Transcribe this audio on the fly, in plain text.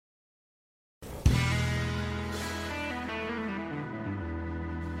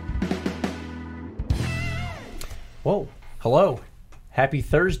Whoa. Hello. Happy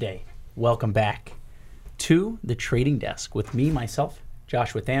Thursday. Welcome back to the Trading Desk with me, myself,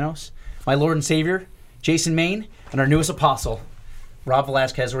 Joshua Thanos, my Lord and Savior, Jason Main, and our newest apostle, Rob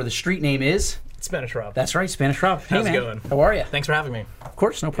Velasquez, where the street name is... Spanish Rob. That's right, Spanish Rob. How's it going? How are you? Thanks for having me. Of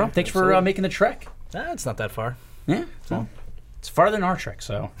course, no problem. Thanks for making the trek. It's not that far. Yeah. So, it's farther than our trek,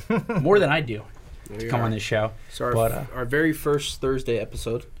 so more than I do to come on this show. So our very first Thursday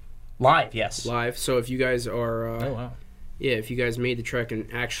episode. Live, yes. Live. So if you guys are... Oh, wow. Yeah, if you guys made the trek and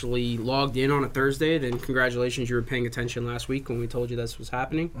actually logged in on a Thursday, then congratulations, you were paying attention last week when we told you this was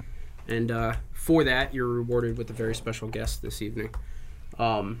happening. And for that, you're rewarded with a very special guest this evening.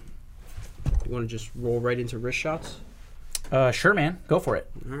 You want to just roll right into wrist shots? Sure, man. Go for it.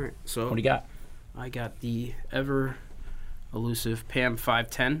 All right. So What do you got? I got the ever elusive PAM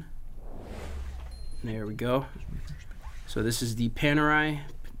 510. There we go. So this is the Panerai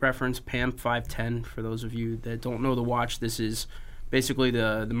reference PAM 510. For those of you that don't know the watch, this is basically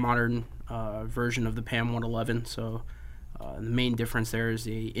the modern version of the PAM 111. So the main difference there is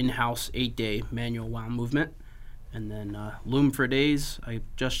the in-house 8-day manual wound movement. And then loom for days. I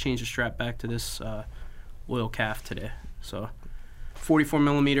just changed the strap back to this oil calf today. So 44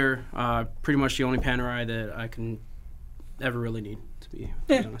 millimeter, pretty much the only Panerai that I can ever really need, to be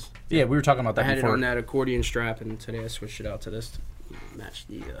honest. Yeah, we were talking about that I had before. it on that accordion strap, and today I switched it out to this to match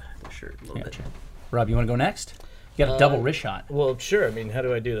the shirt a little bit. Rob, you want to go next? You got a double wrist shot. Well, sure. I mean, how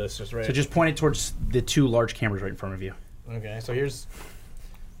do I do this? Just right. So just point it towards the two large cameras right in front of you. Okay. So here's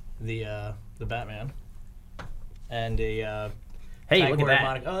the Batman and a Hey, Tag look at Heuer that.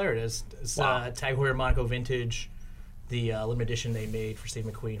 Monaco. Oh, there it is. It's Wow. Tag Heuer Monaco Vintage, the limited edition they made for Steve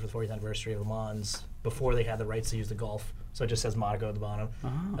McQueen for the 40th anniversary of Le Mans before they had the rights to use the Golf. So it just says Monaco at the bottom.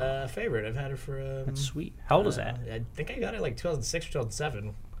 Oh. Favorite. I've had it for... That's sweet. How old is that? I think I got it like 2006 or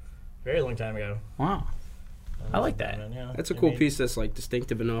 2007. Very long time ago. Wow. I like that. Yeah. That's a I cool mean, piece that's like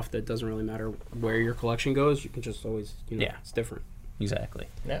distinctive enough that it doesn't really matter where your collection goes. You can just always, Yeah. it's different. Exactly.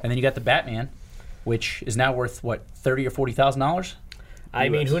 Yeah. And then you got the Batman, which is now worth, what, $30,000 or $40,000? I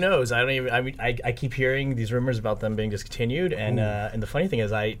mean, US. who knows? I don't even. I mean, I keep hearing these rumors about them being discontinued, and the funny thing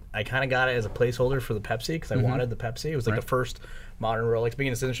is, I kind of got it as a placeholder for the Pepsi because I wanted the Pepsi. It was like Right. the first modern Rolex. Being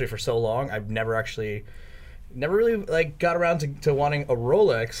in this industry for so long, I've never really like got around to wanting a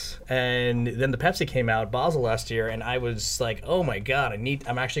Rolex, and then the Pepsi came out, Basel last year, and I was like, oh my god,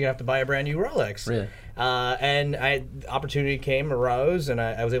 I'm actually gonna have to buy a brand new Rolex. Really? And opportunity arose, and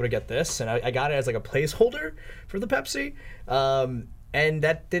I was able to get this, and I got it as like a placeholder for the Pepsi. And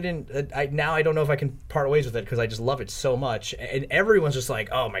that didn't. Now I don't know if I can part ways with it because I just love it so much. And everyone's just like,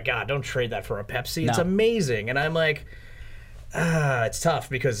 "Oh my god, don't trade that for a Pepsi! It's No. amazing." And I'm like, it's tough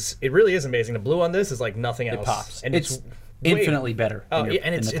because it really is amazing. The blue on this is like nothing else. It pops. And It's way- infinitely better Oh, than, yeah,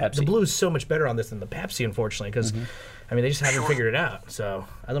 and than it's the Pepsi. the blue is so much better on this than the Pepsi, unfortunately, because I mean they just haven't figured it out. So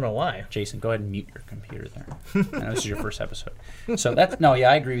I don't know why. Jason, go ahead and mute your computer there. I know this is your first episode. So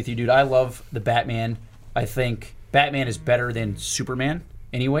I agree with you, dude. I love the Batman. I think Batman is better than Superman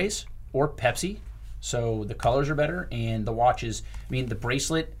anyways, or Pepsi. So the colors are better, and the watches, I mean, the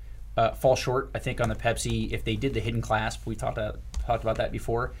bracelet falls short, I think, on the Pepsi. If they did the hidden clasp, we talked about that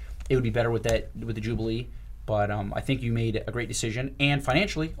before, it would be better with the Jubilee. But I think you made a great decision, and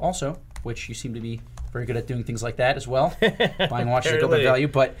financially also, which you seem to be very good at doing things like that as well, buying watches at open value.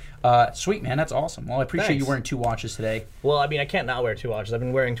 But sweet, man, that's awesome. Well, I appreciate you wearing two watches today. Well, I mean, I can't not wear two watches. I've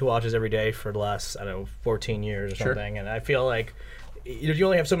been wearing two watches every day for the last, 14 years or Sure. something. And I feel like if you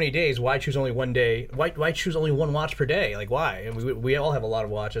only have so many days, why choose only one day? Why choose only one watch per day? Like, why? And we all have a lot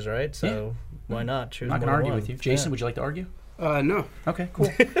of watches, right? So why not choose I'm not more going to than argue one? with you. Jason, Yeah. would you like to argue? No. Okay, cool.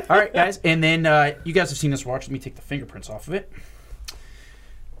 All right, guys. And then you guys have seen this watch. Let me take the fingerprints off of it.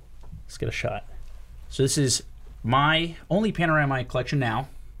 Let's get a shot. So this is my only Panerai in my collection now,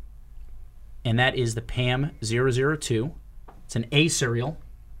 and that is the PAM 002. It's an A serial,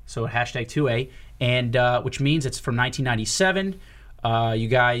 so hashtag 2A, and which means it's from 1997. You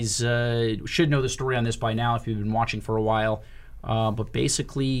guys should know the story on this by now if you've been watching for a while. But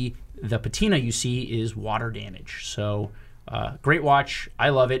basically, the patina you see is water damage. So great watch. I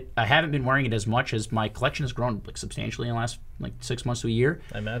love it. I haven't been wearing it as much as my collection has grown like substantially in the last 6 months to a year.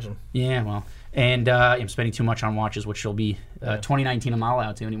 I imagine. Yeah, well, and I'm spending too much on watches, which will be 2019. I'm not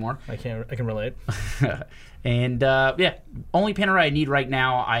allowed to anymore. I can relate. And only Panerai I need right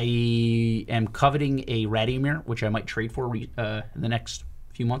now. I am coveting a Radimir, which I might trade for in the next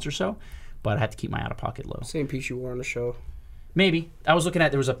few months or so, but I have to keep my out-of-pocket low. Same piece you wore on the show. Maybe. I was looking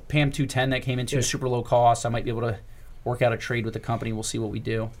at, there was a PAM 210 that came into super low cost. I might be able to work out a trade with the company. We'll see what we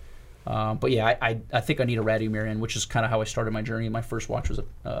do. But yeah, I think I need a Radomir in, which is kind of how I started my journey. My first watch was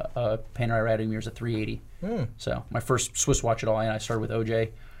a Panerai Radomir's a 380. So my first Swiss watch at all, and I started with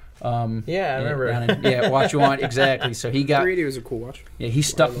OJ. Yeah, I remember. Watch you want, exactly. So he got 380 was a cool watch. Yeah, he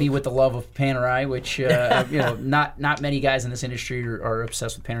stuck me with the love of Panerai, which not many guys in this industry are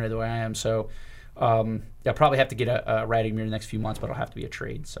obsessed with Panerai the way I am. So I'll probably have to get a Radomir in the next few months, but it'll have to be a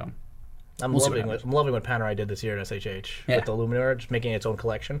trade. So I'm loving what Panerai did this year at SHH with the Luminor, just making its own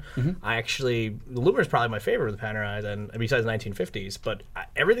collection. The Luminor is probably my favorite of the Panerai, and besides the 1950s. But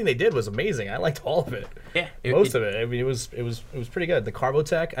everything they did was amazing. I liked all of it. Yeah, most of it. I mean, it was pretty good. The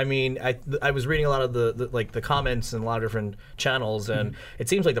Carbotech. I mean, I was reading a lot of the comments in a lot of different channels, and it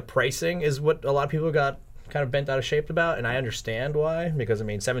seems like the pricing is what a lot of people got kind of bent out of shape about, and I understand why, because I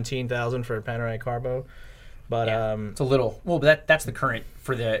mean, $17,000 for a Panerai Carbo. But it's a little but that's the current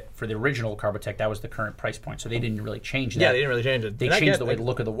for the original Carbotech. That was the current price point, so they didn't really change that. Yeah, they didn't really change it. They changed the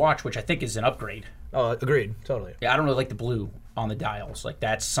look of the watch, which I think is an upgrade. Oh, agreed, totally. Yeah, I don't really like the blue on the dials. Like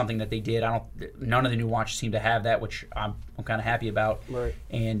that's something that they did. None of the new watches seem to have that, which I'm kind of happy about. Right.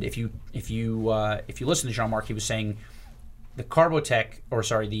 And if you listen to Jean-Marc, he was saying the Carbotech, or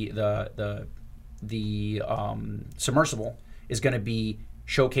sorry, the submersible is going to be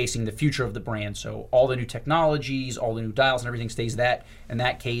showcasing the future of the brand. So all the new technologies, all the new dials and everything stays in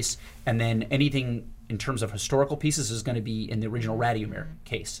that case. And then anything in terms of historical pieces is going to be in the original Radomir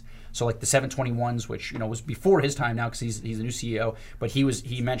case. So like the 721s, which was before his time now because he's the new CEO, but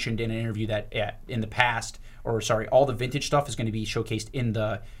he mentioned in an interview that in the past, all the vintage stuff is going to be showcased in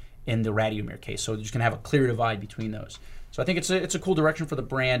the Radomir case. So they're just going to have a clear divide between those. So I think it's a cool direction for the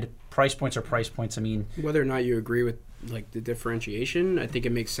brand. Price points are price points. I mean, whether or not you agree with like the differentiation, I think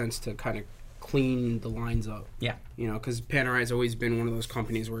it makes sense to kind of clean the lines up. Yeah. Because Panerai's always been one of those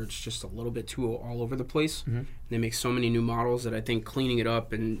companies where it's just a little bit too all over the place. And they make so many new models that I think cleaning it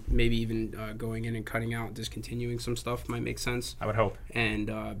up and maybe even going in and cutting out, discontinuing some stuff might make sense. I would hope.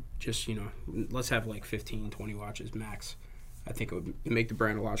 And just, let's have like 15, 20 watches max. I think it would make the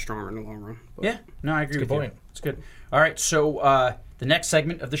brand a lot stronger in the long run. But yeah, no, I agree with you. Point. It's good. All right, so the next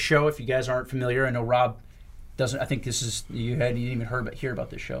segment of the show, if you guys aren't familiar, I know Rob doesn't. I think this is you didn't even hear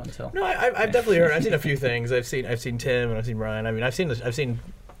about this show until. No, I've definitely heard. I've seen a few things. I've seen Tim and I've seen Ryan. I mean, I've seen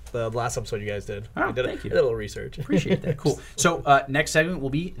the last episode you guys did. Oh, thank you. I did a little research. Appreciate that. Cool. So next segment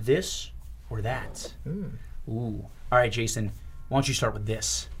will be this or that. Ooh. All right, Jason. Why don't you start with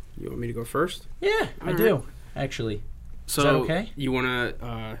this? You want me to go first? Yeah, I do actually. So is that okay? You want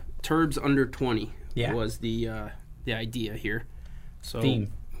to Turbs under 20 Yeah. was the idea here. So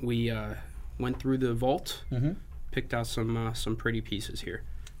Theme. We went through the vault, picked out some pretty pieces here.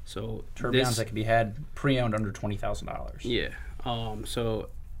 So Tourbillons that can be had pre-owned under $20,000. Yeah. So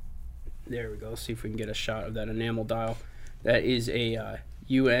there we go. Let's see if we can get a shot of that enamel dial. That is a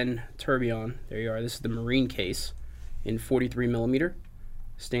UN Tourbillon. There you are. This is the marine case in 43 millimeter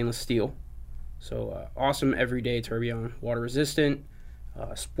stainless steel. So awesome everyday tourbillon, water resistant,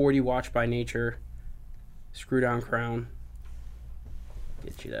 sporty watch by nature, screw down crown.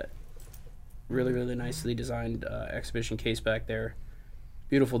 Get you that really, really nicely designed exhibition case back there.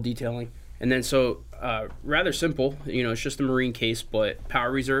 Beautiful detailing. And then so rather simple, it's just a marine case, but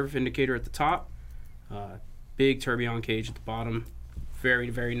power reserve indicator at the top, big tourbillon cage at the bottom,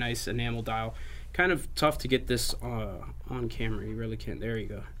 very, very nice enamel dial. Kind of tough to get this on camera. You really can't. There you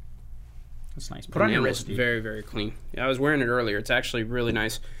go. That's nice. Put on your wrist. Very, very clean. Yeah, I was wearing it earlier. It's actually really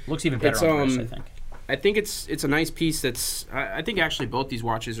nice. Looks even better on the wrist, I think. I think it's a nice piece. I think actually both these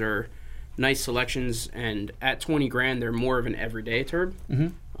watches are nice selections, and at 20 grand, they're more of an everyday Turb.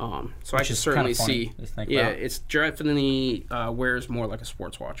 So I should certainly see. Yeah, it's definitely wears more like a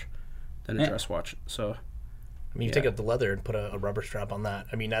sports watch than a dress watch. So. I mean, you take out the leather and put a rubber strap on that.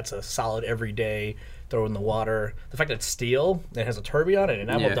 I mean, that's a solid everyday throw in the water. The fact that it's steel and it has a tourbillon and an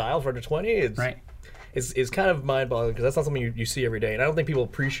enamel dial for under 20 is kind of mind-boggling because that's not something you see every day. And I don't think people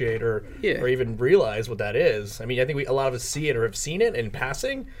appreciate or even realize what that is. I mean, I think a lot of us see it or have seen it in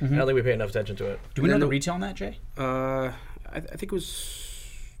passing. And I don't think we pay enough attention to it. Do we know the retail on that, Jay? I think it was...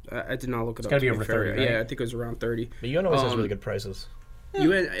 I did not look it up. It's got to be over 30, right? Yeah, I think it was around 30. But UN always has really good prices.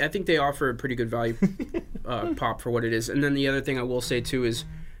 I think they offer a pretty good value pop for what it is. And then the other thing I will say too is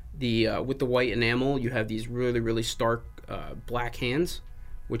with the white enamel, you have these really, really stark black hands,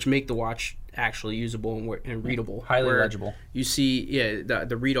 which make the watch actually usable and readable. Highly legible. You see,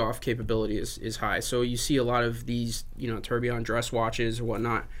 the read off capability is high. So you see a lot of these, tourbillon dress watches or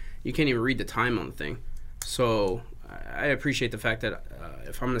whatnot. You can't even read the time on the thing. So I appreciate the fact that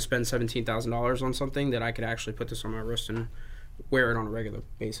if I'm going to spend $17,000 on something, that I could actually put this on my wrist and wear it on a regular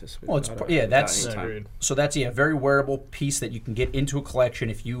basis. Well, it's without yeah, without that's any time. Agreed. so that's a very wearable piece that you can get into a collection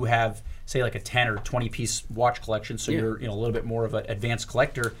if you have, say, like a 10 or 20 piece watch collection. So Yeah. you're a little bit more of an advanced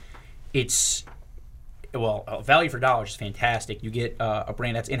collector. It's value for dollars is fantastic. You get a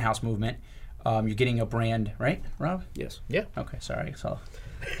brand that's in-house movement. You're getting a brand, right, Rob? Yes. Yeah. Okay, sorry. So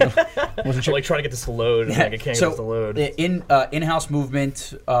Wasn't sure. Like trying to get this to load. And like I can't get this to load. in-house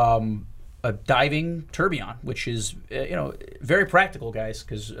movement, a diving tourbillon, which is very practical, guys,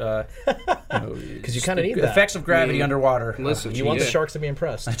 because you kinda need the that. effects of gravity Yeah. underwater. Listen, You want the yeah. sharks to be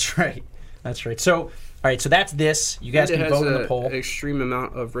impressed. That's right. That's right. So, all right. So that's this. You guys It can has vote in the an poll. extreme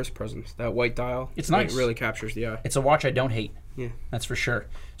amount of wrist presence. That white dial. It's nice. It really captures the eye. It's a watch I don't hate. Yeah. That's for sure.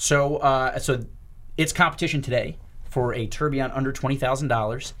 So, so its competition today for a tourbillon under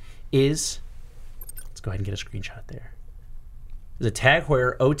 $20,000 is. Let's go ahead and get a screenshot there. The Tag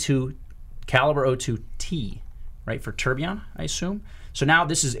Heuer O2 Caliber O2T, right, for tourbillon, I assume. So now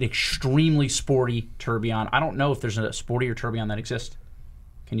this is an extremely sporty tourbillon. I don't know if there's a sportier tourbillon that exists.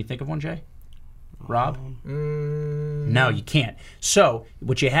 Can you think of one, Jay? Rob? No, you can't. So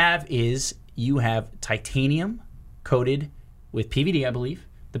what you have is you have titanium coated with PVD, I believe.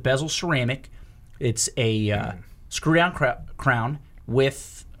 The bezel ceramic. It's a screw-down crown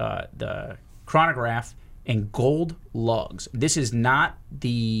with the chronograph and gold lugs. This is not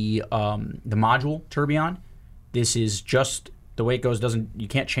the module tourbillon. This is just the way it goes. You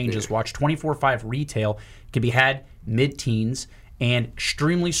can't change this watch. 24/5 retail, can be had mid-teens and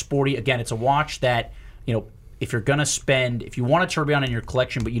extremely sporty. Again, it's a watch that if you're gonna spend, if you want a tourbillon in your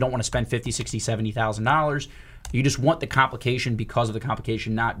collection, but you don't want to spend $50,000, $60,000, $70,000, you just want the complication because of the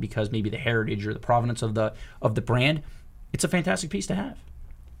complication, not because maybe the heritage or the provenance of the brand. It's a fantastic piece to have.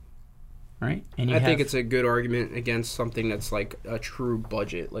 Right? And I think it's a good argument against something that's like a true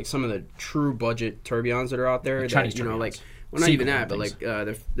budget, like some of the true budget tourbillons that are out there. Chinese that, tourbillons. like well, not Sequel even that, and but things.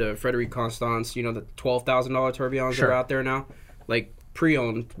 like the Frederic Constance, the $12,000 tourbillons Sure. that are out there now, like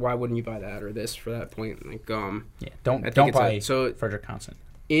pre-owned. Why wouldn't you buy that or this for that point? Like, yeah, don't I think buy it's so Frederick Constant.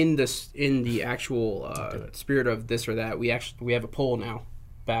 in the actual spirit of this or that, we have a poll now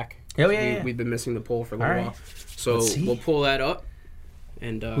back. Oh, yeah. We've been missing the poll for a little All right. while, so Let's see. we'll pull that up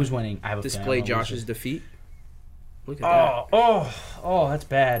and Who's winning? I have a display feeling I'm gonna Josh's lose defeat. Look at that. Oh, that's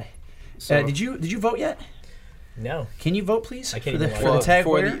bad. So- Did you vote yet? No. Can you vote, please? I can't for even the, log for the in. tag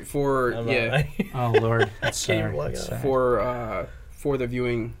for wear? for I'm yeah Oh Lord, that's Can't even sorry. log That's out. sad. for the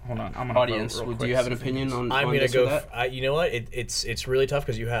viewing Hold on, I'm gonna audience. vote real Do quick. you have an opinion on? I'm on gonna this go. or that? You know what? It's really tough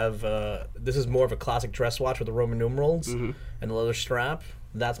because you have this is more of a classic dress watch with the Roman numerals and the leather strap.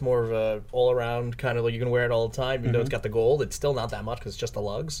 That's more of a all around kind of like you can wear it all the time. Even though it's got the gold, it's still not that much because it's just the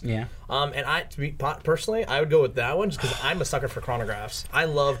lugs. Yeah. And personally, I would go with that one just because I'm a sucker for chronographs. I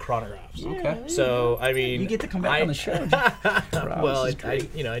love chronographs. Okay. So I mean, You get to come back on the show. Well,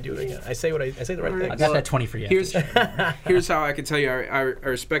 I do it again. I say the right I things. got that 20 for you. Here's how I can tell you I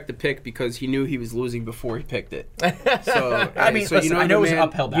respect the pick because he knew he was losing before he picked it. So I mean, so listen, I know it was an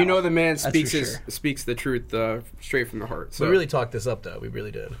uphill battle. You know the man That's speaks for sure. speaks the truth straight from the heart. So We really talked this up though. We really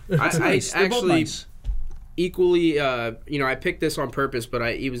did. It's nice. I They're both actually nice. equally, I picked this on purpose, but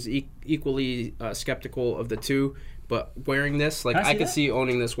I was equally skeptical of the two. But wearing this, like Can I see I could that? see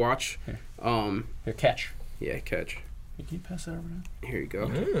owning this watch. Here, catch. Yeah, catch. Can you pass that over now? Here you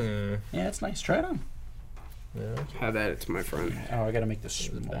go. Yeah, it's nice. Try it on. Have at it to my friend. Oh, I gotta make this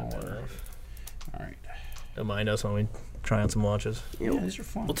smaller. All right. Don't mind us when we try on some watches. Yeah, these are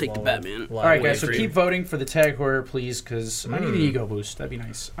fun. We'll take the Batman. All right, guys. So keep voting for the Tag Heuer, please, because I need an ego boost. That'd be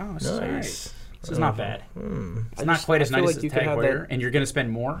nice. Oh, this is all right. Nice. This is not bad. It's not quite as I feel nice like as you the could Tag have Heuer, that- and you're gonna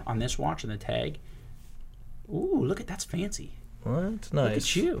spend more on this watch than the Tag. Ooh, look at that's fancy. What? Nice. Look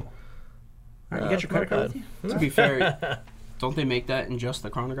at you. All right, you got your credit card with you? To be fair, don't they make that in just the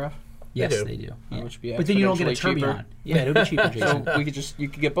chronograph? Yes, do. they do. Yeah. Which would be But then you don't get a exponentially cheaper. tourbillon. Yeah, it would be cheaper, Jason. So you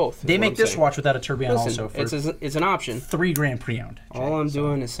could get both. is They what make I'm this saying. watch without a tourbillon Listen, also for it's an option. $3,000 pre-owned. All I'm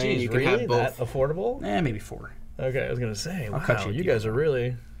doing is saying Jeez, you can really? have both. That affordable? Maybe 4. Okay, I was gonna say. Wow, cut you a you deal. guys are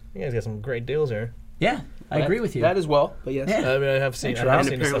really. You guys got some great deals here. Yeah, I agree with you. That as well, but yes. Yeah. I mean, I have seen. Thanks, I have Rob.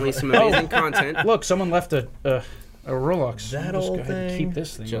 seen And the apparently stuff. some amazing content. Look, someone left a Rolex. That I'll just old go ahead and thing. keep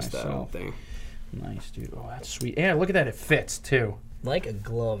this thing Just that myself. whole thing. Nice, dude. Oh, that's sweet. Yeah, look at that. It fits too. Like a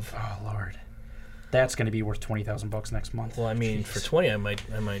glove. Oh Lord, that's gonna be worth $20,000 next month. Well, I mean, for 20, I might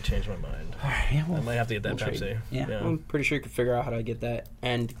change my mind. All right, yeah, well, I might have to get that we'll Pepsi. trade. Yeah. I'm pretty sure you could figure out how to get that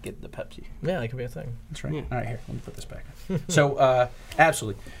and get the Pepsi. Yeah, that could be a thing. That's right. Yeah. All right, here. Let me put this back. So,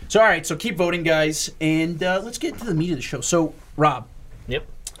 absolutely. So, all right. So, keep voting, guys, and let's get into the meat of the show. So, Rob, Yep.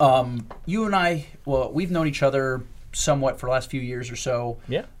 you and I, well, we've known each other somewhat for the last few years or so.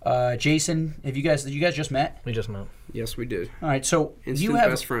 Yeah. Jason, did you guys just met? We just met. Yes, we did. All right, so Instant you have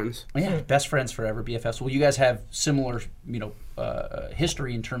best friends. yeah, best friends forever, BFFs. Well, you guys have similar,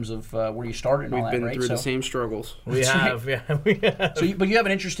 history in terms of where you started and We've all that, been right? through the same struggles. We That's have, yeah. We have. So, but you have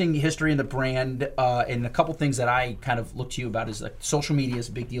an interesting history in the brand, and a couple things that I kind of look to you about is like social media is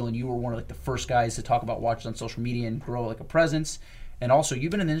a big deal, and you were one of like the first guys to talk about watches on social media and grow like a presence. And also, you've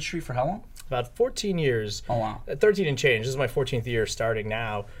been in the industry for how long? About 14 years. Oh wow! 13 and change. This is my 14th year starting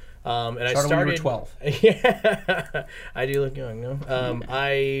now. And I started when you were 12. Yeah, I do look young, no?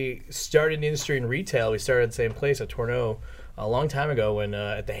 I started in the industry in retail. We started at the same place at Tourneau a long time ago when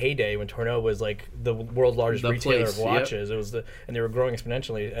at the heyday when Tourneau was like the world's largest retailer of watches. It was and they were growing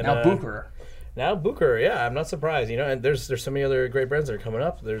exponentially. And Now Bucher. Now Bucher, yeah, I'm not surprised. And there's so many other great brands that are coming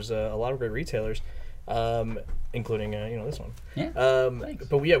up. There's a lot of great retailers, including this one. Yeah.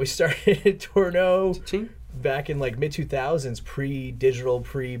 But we started at Tourneau Team? back in like mid 2000s, pre-digital,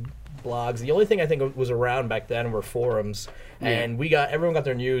 pre-blogs. The only thing I think was around back then were forums, and everyone got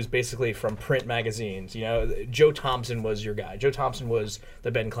their news basically from print magazines. Joe Thompson was your guy. Joe Thompson was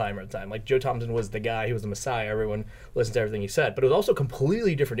the Ben Clymer at the time. Like Joe Thompson was the guy. He was the messiah. Everyone listened to everything he said. But it was also a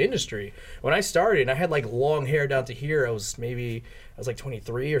completely different industry. When I started, I had like long hair down to here. I was like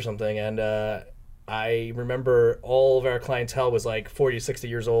 23 or something, and I remember all of our clientele was like 40 to 60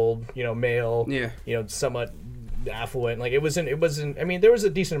 years old, male, somewhat affluent. Like it wasn't. I mean, there was a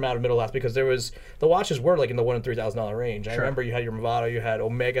decent amount of middle class because the watches were like in the $1,000 and $3,000 range. I remember you had your Movado, you had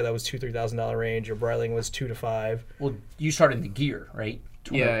Omega that was $2,000-$3,000 range. Your Breitling was $2,000 to $5,000. Well, you started in the gear, right?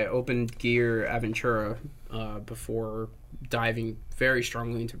 Yeah, I opened Gear Aventura before diving very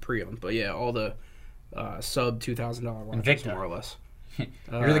strongly into pre-owned. But yeah, all the sub $2,000 watches, Invicta. more or less.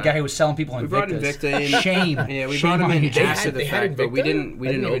 You're the guy who was selling people Invictas. We brought Invicta in. Shame. Yeah, we Shame brought them on in you. after the They had fact, but we Invicta? didn't I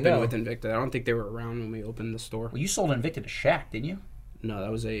didn't even open know. with Invicta. I don't think they were around when we opened the store. Well, you sold Invicta to Shaq, didn't you? No,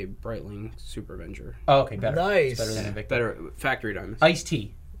 that was a Breitling Super Avenger. Oh, okay, better. Nice. It's better than Invicta. Better factory diamonds.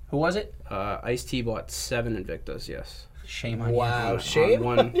 Ice-T. Who was it? Ice-T bought 7 Invictas, yes. Shame on Wow, you. shame.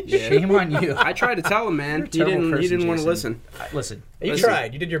 On one, yeah. Shame on you. I tried to tell him, man. He terrible didn't. He person, didn't want to Jason. listen. Listen, You Listen,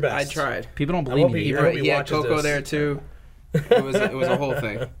 tried. You did your best. I tried. people don't I believe won't me. be- You're- hope he Yeah, watches Coco this. there too. It was a whole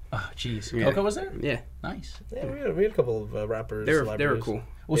thing. Oh, jeez. Yeah. Coco was there? Yeah, Nice. Yeah, we had a couple of rappers. they were celebrities. cool.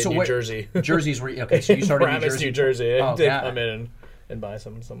 Well, In so New what, Jersey. Jerseys were okay. So you started in Paramus, New Jersey. I Oh, did God. come in and buy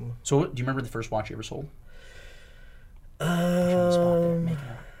some. So, do you remember the first watch you ever sold?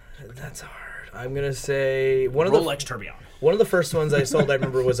 That's hard. I'm gonna say one of the Rolex Tourbillon. One of the first ones I sold, I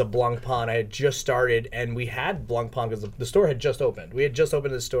remember, was a Blancpain. I had just started, and we had Blancpain because the store had just opened. We had just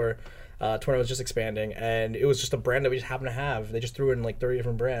opened the store. Tourneau was just expanding, and it was just a brand that we just happened to have. They just threw in like 30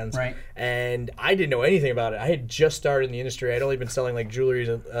 different brands. Right. And I didn't know anything about it. I had just started in the industry. I'd only been selling like jewelry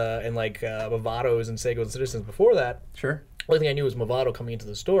and like Movados and Seikos and Citizens before that. Sure. The only thing I knew was Movado coming into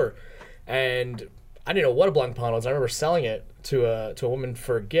the store. And I didn't know what a Blancpain was. I remember selling it to a woman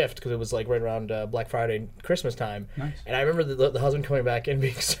for a gift because it was like right around Black Friday, Christmas time. Nice. And I remember the husband coming back in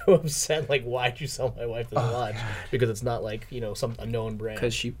being so upset, like, why'd you sell my wife this watch? Because it's not like, some unknown brand.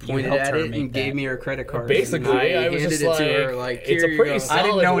 Because she pointed helped at her it make and gave that. me her credit card. Basically, and I was handed just it like, to her, like, it's here a you pretty go. solid I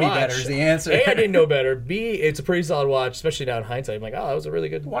didn't know any watch. better is the answer. A, I didn't know better. B, it's a pretty solid watch, especially now in hindsight. I'm like, oh, that was a really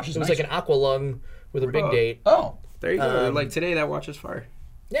good Watch is It was nice. like an aqua lung with a big Oh. date. Oh, There you go. Um, Like today, that watch is fire.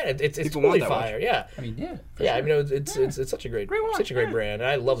 Yeah, it's People totally want that watch. fire. Yeah. I mean, yeah. for Yeah, sure. I mean, it's such a great watch, such a great yeah. brand.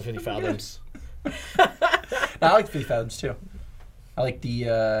 And I love the 50 Fathoms. I like the 50 Fathoms too. I like the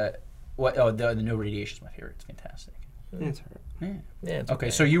the no radiation is my favorite. It's fantastic. Yeah, it's all right. Yeah. Yeah. It's Okay,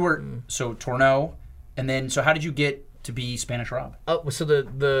 so you were so Tourneau, and then so how did you get to be Spanish Rob? So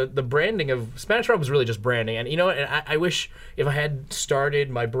the branding of Spanish Rob was really just branding, and and I wish if I had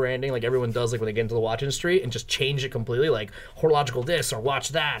started my branding like everyone does, like when they get into the watch industry, and just change it completely, like horological this or watch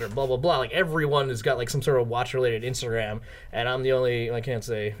that or blah blah blah. Like everyone has got like some sort of watch related Instagram, and I'm the only I can't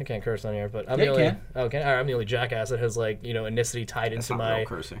curse on here, but I'm Yeah, the you only can. okay. All right, I'm the only jackass that has like ethnicity tied It's into not my. real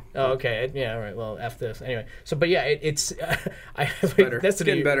cursing. Oh, okay. Yeah, all right. Well, F this. Anyway, so, but yeah, it's I have better. It's ethnicity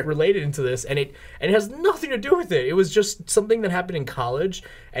getting better. related into this, and it has nothing to do with it. It was just something that happened in college,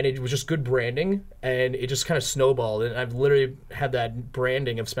 and it was just good branding, and it just kind of snowballed. And I've literally had that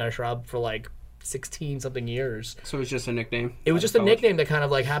branding of Spanish Rob for like 16-something years. So it's just a nickname. It was out just of a college? nickname that kind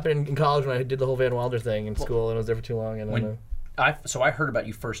of like happened in college when I did the whole Van Wilder thing in school, and I was there for too long. And then, So I heard about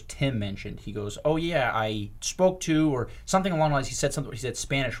you first. Tim mentioned. He goes, "Oh yeah, I spoke to or something along the lines." He said something. He said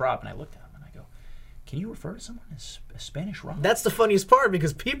Spanish Rob, and I looked at him and I go, "Can you refer to someone as Spanish Rob?" that's the funniest part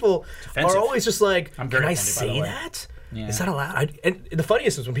because people offensive. are always just like, I'm very "Can I offended, by the say way. that? Yeah. Is that allowed?" And the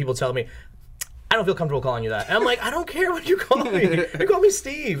funniest is when people tell me, I don't feel comfortable calling you that. And I'm like, I don't care what you call me. You call me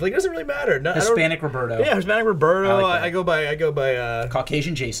Steve. Like, it doesn't really matter. No, Hispanic Roberto. Yeah, Hispanic Roberto. I like I go by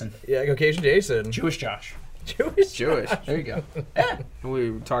Caucasian Jason. yeah, Caucasian Jason. Jewish Josh. Jewish. There you go. Yeah. We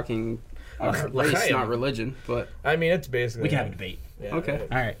were talking race, Right. not religion, but I mean, it's basically. We can have a debate. Yeah, okay.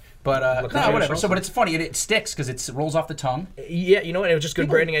 All right. But Look no, at whatever. yourself. So, but it's funny. It sticks because it rolls off the tongue. Yeah, you know what? It was just good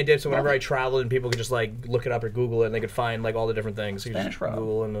People branding I did. So whenever love I traveled and people could just like look it up or Google it, and they could find like all the different things. So you Spanish just Rob.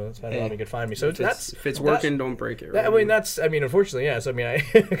 Google and Spanish Rob, you could find me. So if it's working, don't break it. Right? I mean, unfortunately, yes. I mean,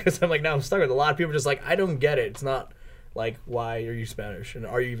 because I'm like now I'm stuck with a lot of people. Just like I don't get it. It's not like why are you Spanish and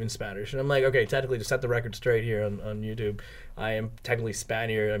are you even Spanish? And I'm like, okay, technically to set the record straight here on YouTube, I am technically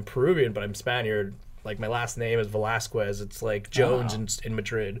Spaniard. I'm Peruvian, but I'm Spaniard. Like my last name is Velasquez. It's like Jones in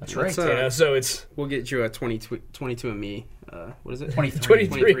Madrid. That's right. You know, so it's We'll get you a 22andMe. What is it?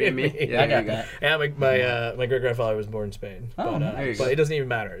 23. 23andMe. Yeah, I got that. Yeah, my great grandfather was born in Spain. Oh, but, nice. but it doesn't even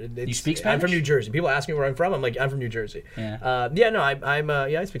matter. You speak I'm Spanish? from New Jersey. People ask me where I'm from. I'm like, I'm from New Jersey. Yeah.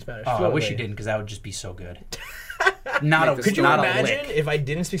 I speak Spanish. Oh, I wish you fluently. didn't because that would just be not a. Could Could you not a imagine lick. if I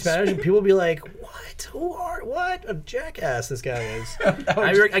didn't speak Spanish and people would be like, "What? What a jackass this guy is."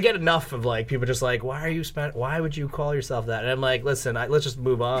 I get enough of like people just like, "Why are you Spanish? Why would you call yourself that?" And I'm like, "Listen, let's just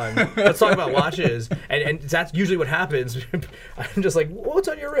move on. Let's talk about watches." And that's usually what happens. I'm just like, "What's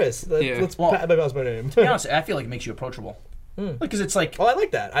on your wrist? Let's Well, pat my name." To be honest, I feel like it makes you approachable. Because it's like Oh, I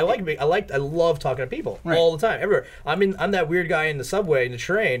like that. I love talking to people Right. all the time, everywhere. I'm that weird guy in the subway, in the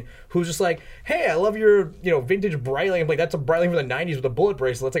train, who's just like, "Hey, I love your vintage Breitling." I'm like, "That's a Breitling from the '90s with a bullet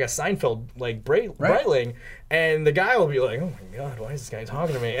bracelet. It's like a Seinfeld like Breitling." And the guy will be like, "Oh my god, why is this guy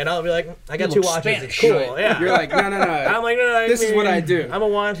talking to me?" And I'll be like, "I got You two look watches. Spanish." It's cool." Yeah. You're like, no. I'm like, no. This is what I do. I'm a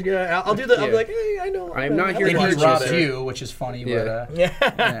watch guy. I'll do the. I'll be Yeah. like, "Hey, I know." I'm not I here I think to he hurt robbed sir. you, which is funny. Yeah. But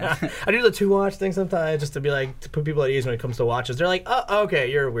Yeah. I do the two watch thing sometimes just to be like to put people at ease when it comes to watches. They're like, "Oh, okay,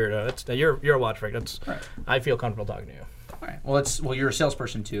 you're a weirdo. You're a watch freak. Right. I feel comfortable talking to you." all right. Well, you're a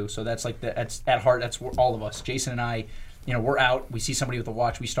salesperson too, so that's like that's at heart. That's where all of us. Jason and I, we're out. We see somebody with a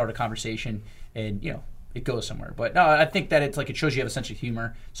watch. We start a conversation, and it goes somewhere. But no, I think that it's like it shows you have a sense of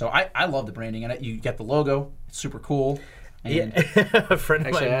humor. So I love the branding, and you get the logo. It's super cool. And A friend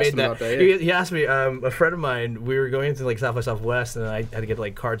of Actually, I mine asked made him that. about that, yeah. He asked me. A friend of mine. We were going into like South by Southwest, and I had to get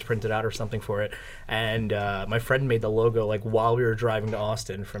like cards printed out or something for it. And my friend made the logo like while we were driving to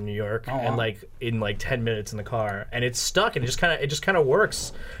Austin from New York, wow. and like in like 10 minutes in the car, and it's stuck, and it just kind of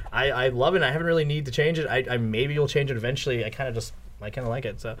works. I love it. I haven't really need to change it. I maybe will change it eventually. I kind of like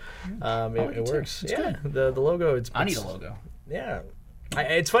it. So like it it too. works. It's Yeah, the logo. I need a logo. Yeah.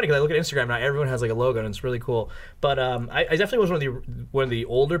 It's funny because I look at Instagram now. Everyone has like a logo, and it's really cool. But I definitely was one of the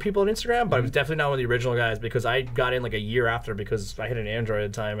older people on Instagram, but I was definitely not one of the original guys because I got in like a year after because I had an Android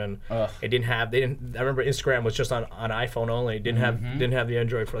at the time, and it didn't have. I remember Instagram was just on iPhone only. It didn't have the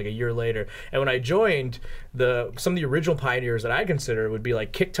Android for like a year later. And when I joined, some of the original pioneers that I consider would be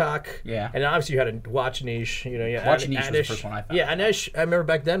like TikTok. Yeah. And obviously you had a watch niche. Watch Niche was the first one I found. Yeah, Anish. I remember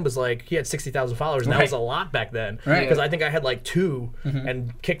back then was like he had 60,000 followers, and that Right. was a lot back then. Right. Because I think I had like 2,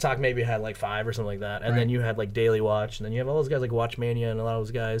 and TikTok maybe had like 5 or something like that. And then you had like Daily Watch, and then you have all those guys like Watchmania and a lot of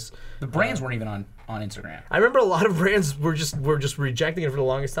those guys. The brands weren't even on Instagram. I remember a lot of brands were just rejecting it for the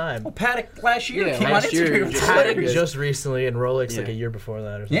longest time. Well, Patek last year Yeah, came last on year Instagram. you It's just- hilarious. Patek just recently, and Rolex like Yeah. a year before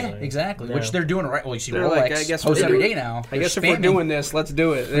that or Yeah, something. exactly. Yeah. Which they're doing right. Well, you see They're Rolex like, I guess post we're every doing- day now. I They're guess if we're spamming. doing this, let's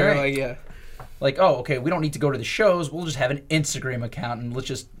do it. They're Right. like, yeah. Like, oh, okay, we don't need to go to the shows. We'll just have an Instagram account and let's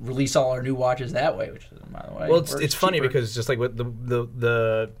just release all our new watches that way. Which, by the way, Well, it's funny cheaper. because just like what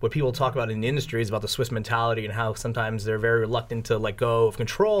what people talk about in the industry is about the Swiss mentality and how sometimes they're very reluctant to let go of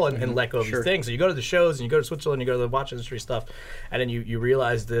control and let go of Sure. these things. So you go to the shows and you go to Switzerland, you go to the watch industry stuff, and then you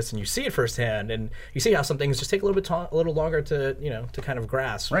realize this and you see it firsthand, and you see how some things just take a little longer to to kind of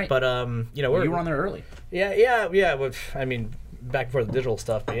grasp. Right. But you were on there early. yeah. Well, I mean, back before the digital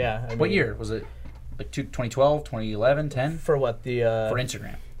stuff, but yeah. I What mean, year was it? Like 2012, 2011, 10 For what the for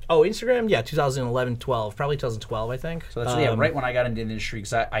Instagram. Oh, Instagram, yeah, 2011, 12, probably 2012, I think. So that's right when I got into the industry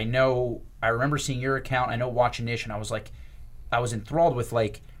because I remember seeing your account. I know Watch Niche, and I was enthralled with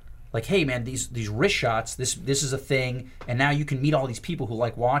like, hey man, these wrist shots. This is a thing, and now you can meet all these people who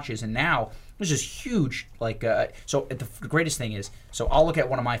like watches, and now there's this huge like. So the greatest thing is, so I'll look at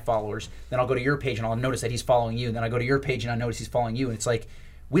one of my followers, then I'll go to your page and I'll notice that he's following you, and then I go to your page and I notice he's following you, and it's like.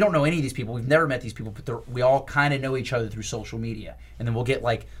 We don't know any of these people. We've never met these people, but we all kind of know each other through social media. And then we'll get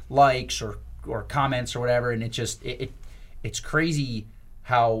like likes or comments or whatever, and it's crazy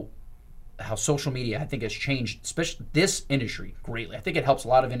how social media I think has changed, especially this industry greatly. I think it helps a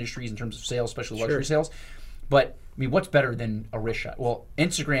lot of industries in terms of sales, especially luxury sales. But I mean, what's better than a wrist shot? Well,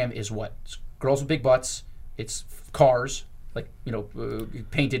 Instagram is what? It's girls with big butts. It's cars. like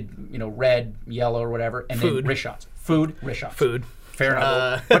painted red, yellow, or whatever, and Food. then wrist shots. Food, wrist shots. Food. Fair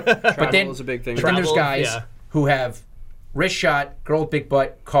enough. Travel then is a big thing. But then there's Travel, guys yeah. who have wrist shot, girl with big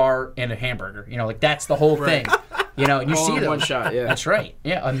butt, car, and a hamburger. Like that's the whole thing. And you All see in those. one shot, yeah. That's right.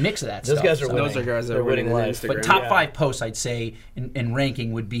 Yeah, a mix of that Those stuff. guys are So- winning. Those are guys that They're are winning winning life. life. But top Yeah. 5 posts, I'd say, in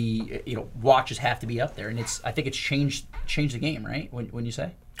ranking would be, watches have to be up there, and I think it's changed the game, right? When you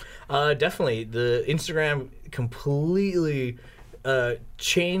say, Definitely, the Instagram completely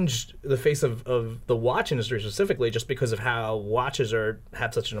changed the face of the watch industry specifically, just because of how watches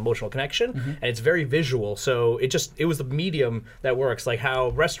have such an emotional connection, and it's very visual. So it was the medium that works, like how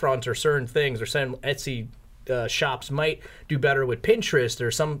restaurants or certain things or certain Etsy shops might do better with Pinterest,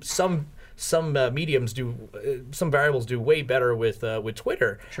 or some mediums do, some variables do way better with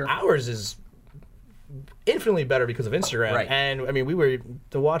Twitter. Sure. Ours is infinitely better because of Instagram. Right. And I mean,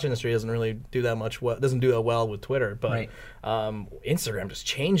 the watch industry doesn't really do that much. Doesn't do that well with Twitter, but Right. Instagram just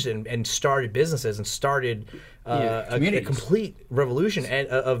changed and started businesses and started a communities. complete revolution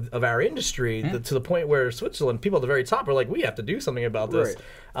of our industry to the point where Switzerland, people at the very top, are like, we have to do something about this.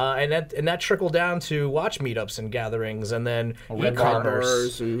 Right. And that trickled down to watch meetups and gatherings, and then Red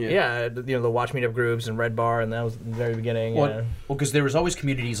e-commerce. Bars and, The watch meetup groups and Red Bar, and that was the very beginning. well, because there was always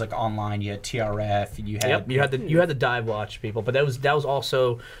communities like online. You had TRF, you had Yep, you had the dive watch people, but that was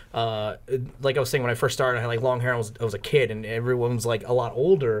also like I was saying, when I first started, I had like long hair. I was a kid, and everyone was like a lot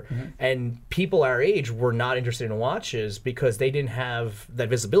older, and people our age were not interested in watches because they didn't have that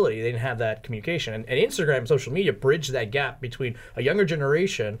visibility, they didn't have that communication, and Instagram and social media bridged that gap between a younger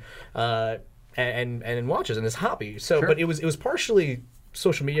generation and watches and this hobby. So, Sure. but it was partially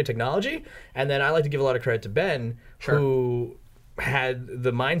social media technology, and then I like to give a lot of credit to Ben, who had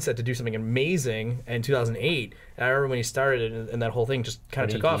the mindset to do something amazing in 2008. And I remember when he started it, and that whole thing just kind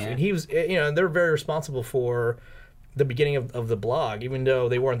of took off. Yeah. And he was, they're very responsible for the beginning of the blog, even though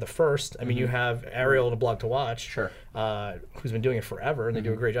they weren't the first. I mean, you have Ariel and A Blog to Watch, Sure. Who's been doing it forever, and they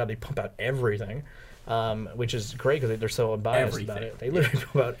do a great job. They pump out everything. Which is great because they're so unbiased about Everything. it. They literally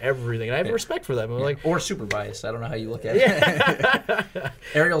pump out everything, and I have respect for them. I'm like, or super biased. I don't know how you look at it.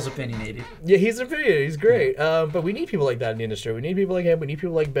 Ariel's opinionated. yeah, he's an opinion. He's great. But we need people like that in the industry. We need people like him. We need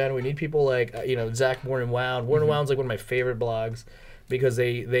people like Ben. We need people like Zach Warren and Wound. Warren and Wound's like one of my favorite blogs because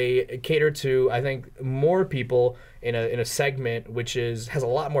they cater to, I think, more people in a segment which has a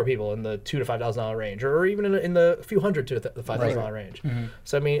lot more people in the $2,000 to $5,000 range, or even in the few hundred to the $5,000 range.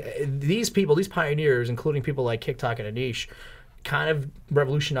 So I mean, these people, these pioneers, including people like KickTalk and Anish, kind of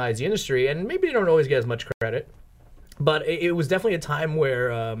revolutionized the industry, and maybe they don't always get as much credit, but it was definitely a time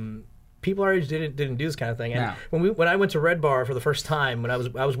where people our age didn't do this kind of thing. And No. when I went to Red Bar for the first time, when I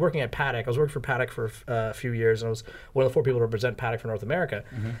was working at Paddock, I was working for Paddock for a few years, and I was one of the 4 people to represent Paddock for North America.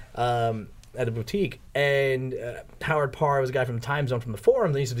 At the boutique, and Howard Parr was a guy from the Time Zone from the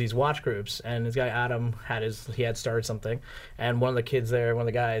forum. They used to do these watch groups, and this guy Adam had started something, and one of the kids there, one of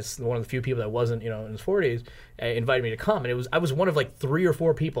the guys, one of the few people that wasn't in his 40s, invited me to come, and I was one of like 3 or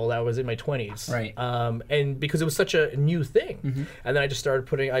 4 people that was in my 20s, Right. and because it was such a new thing, and then I just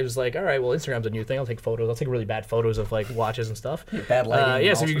started I was like, all right, well, Instagram's a new thing. I'll take photos. I'll take really bad photos of like watches and stuff. Bad lighting.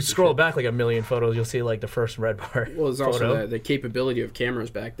 Yeah, and so all if you sorts of scroll shit. back like a million photos, you'll see like the first Red Bar. Well, there's photo. also the capability of cameras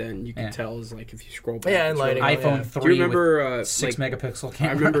back then. You could Yeah. tell is like if you scroll back. Yeah, and it's lighting. really- iPhone Yeah. 3 Do you remember with 6 megapixel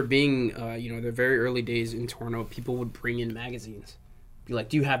camera. I remember being, the very early days in Toronto, people would bring in magazines. Be like,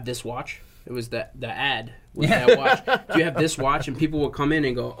 do you have this watch? It was the ad with that watch. Do you have this watch? And people would come in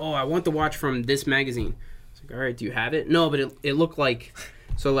and go, oh, I want the watch from this magazine. It's like, all right, do you have it? No, but it looked like,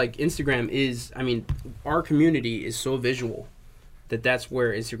 so like Instagram is, I mean, our community is so visual that's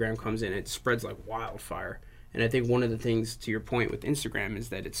where Instagram comes in. It spreads like wildfire. And I think one of the things, to your point with Instagram, is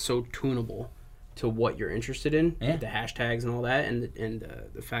that it's so tunable to what you're interested in, Yeah. the hashtags and all that, and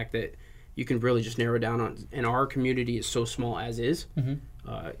the fact that you can really just narrow down on. And our community is so small as is.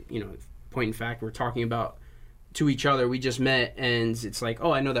 Point in fact, we're talking about to each other. We just met, and it's like,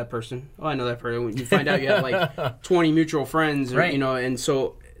 oh, I know that person. Oh, I know that person. When you find out you have like 20 mutual friends, or, Right. and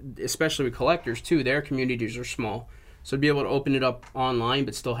so especially with collectors too, their communities are small. So to be able to open it up online,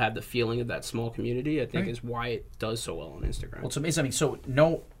 but still have the feeling of that small community, I think is why it does so well on Instagram. Well, it's amazing. I mean, so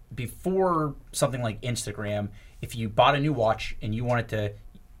before something like Instagram, if you bought a new watch and you wanted to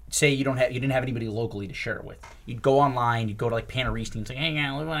say you didn't have anybody locally to share it with, you'd go online, you'd go to like Panaristi and say, hey,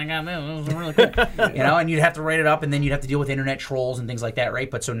 yeah, look what I got, this is really cool, and you'd have to write it up, and then you'd have to deal with internet trolls and things like that, right?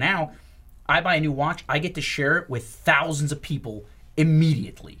 But so now, I buy a new watch, I get to share it with thousands of people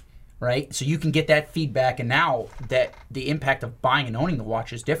immediately, right? So you can get that feedback, and now that the impact of buying and owning the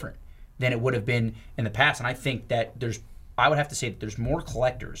watch is different than it would have been in the past, and I think that there's I would have to say that there's more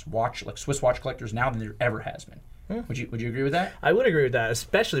collectors, like Swiss watch collectors now than there ever has been. Would you agree with that? I would agree with that,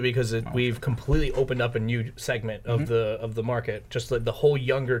 especially because we've completely opened up a new segment of the market. Just like the whole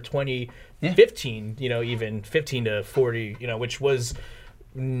younger 15, even 15 to 40, which was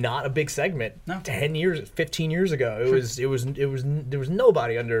not a big segment. No. 15 years ago. There was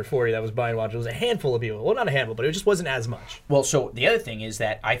nobody under 40 that was buying watches. It was a handful of people. Well, not a handful, but it just wasn't as much. Well, so the other thing is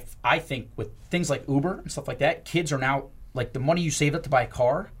that I think with things like Uber and stuff like that, kids are now, like, the money you save up to buy a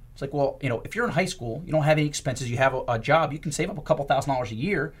car. It's like, well, if you're in high school, you don't have any expenses, you have a job, you can save up a couple $1,000s a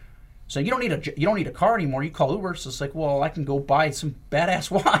year. So you don't need a car anymore. You call Uber. So it's like, well, I can go buy some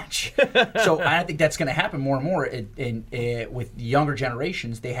badass watch. So I think that's going to happen more and more with younger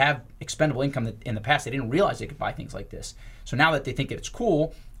generations. They have expendable income that in the past they didn't realize they could buy things like this. So now that they think it's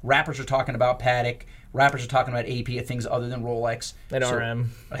cool, rappers are talking about Patek. Rappers are talking about AP at things other than Rolex. And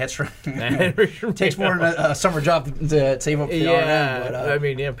RM. That's right. Takes more than a summer job to save up for the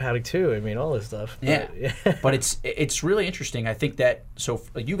RM. But, Patek too. All this stuff. But it's really interesting. I think that,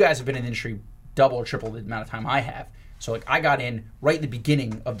 you guys have been in the industry double or triple the amount of time I have. So I got in right in the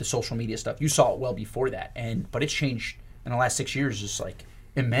beginning of the social media stuff. You saw it well before that, but it's changed in the last 6 years just like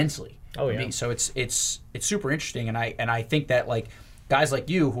immensely. Oh yeah. So it's super interesting, and I think that like guys like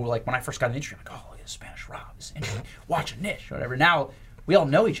you who like when I first got in the industry, I'm like, oh, Spanish Rob, this interesting. Watch a niche, whatever. Now we all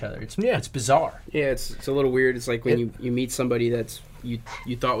know each other. It's bizarre. Yeah, it's a little weird. It's like when you meet somebody that's you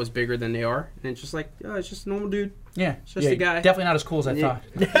thought was bigger than they are, and it's just like, oh, it's just a normal dude. Yeah, it's just a guy. Definitely not as cool as I thought.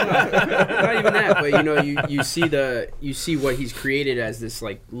 Not even that, but you see what he's created as this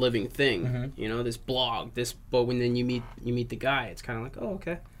like living thing. This blog, but when then you meet the guy, it's kind of like, oh,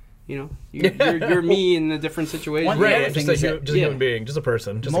 okay. You're me in a different situation. Right, just a human being, just a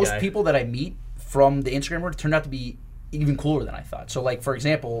person. Just most people that I meet from the Instagram world turned out to be even cooler than I thought. So, like, for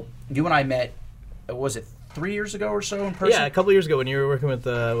example, you and I met, was it 3 years ago or so in person? Yeah, a couple of years ago when you were working with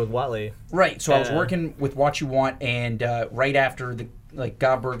Watley. Right. So I was working with What You Want, and right after the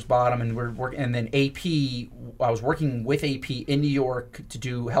Govberg's Bottom, and we're working, and then AP. I was working with AP in New York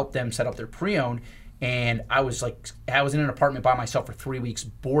to help them set up their pre-owned. And I was in an apartment by myself for 3 weeks,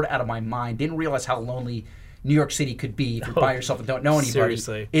 bored out of my mind. Didn't realize how lonely New York City could be if you're by yourself and don't know anybody.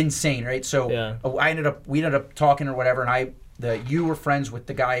 Seriously. Insane, right? So we ended up talking or whatever, and you were friends with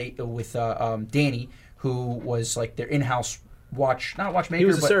the guy with Danny, who was like their in-house not watchmaker. He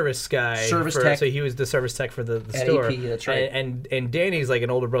was a service guy. Service tech. So he was the service tech for the store. AP, that's right. And Danny's like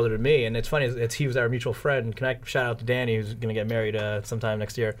an older brother to me, and it's funny. He was our mutual friend. Shout out to Danny, who's going to get married sometime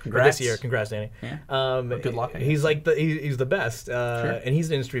next year. Congrats. This year. Congrats, Danny. Yeah. Good luck. He's like he's the best, and he's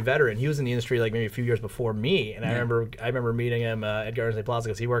an industry veteran. He was in the industry like maybe a few years before me, and I remember meeting him at Gardens Plaza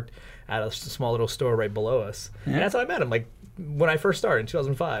because he worked at a small little store right below us, and that's how I met him. Like, when I first started in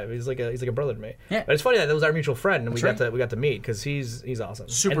 2005, he's like a brother to me. Yeah. But it's funny that was our mutual friend, and we got to meet because he's awesome.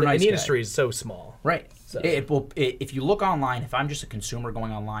 Super nice And the guy. industry is so small. Right. So. If you look online, if I'm just a consumer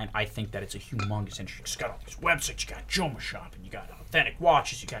going online, I think that it's a humongous industry. You got all these websites. You got Joma Shop, and you got Authentic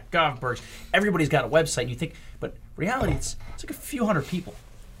Watches. You got Govberg's. Everybody's got a website, and you think, but reality, it's like a few hundred people,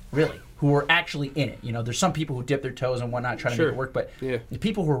 really, who are actually in it. There's some people who dip their toes and whatnot, trying to make it work, but the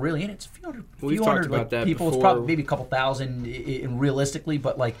people who are really in it, it's a few hundred. We've talked about that people. Before. It's probably maybe a couple thousand realistically,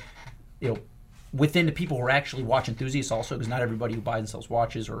 but within the people who are actually watch enthusiasts also, because not everybody who buys and sells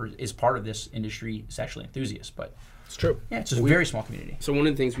watches or is part of this industry is actually enthusiasts, but it's true. Yeah, it's a very small community. So one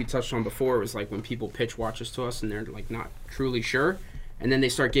of the things we touched on before was like when people pitch watches to us and they're like not truly sure, and then they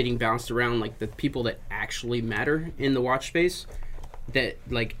start getting bounced around, like the people that actually matter in the watch space that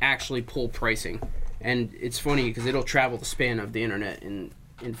like actually pull pricing. And it's funny because it'll travel the span of the internet in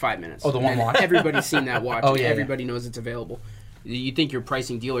 5 minutes. Oh, the one watch? Everybody's seen that watch. Oh, yeah. Everybody knows it's available. You think you're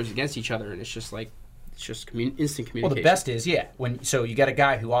pricing dealers against each other, and it's just like instant communication. Well, the best is, so you got a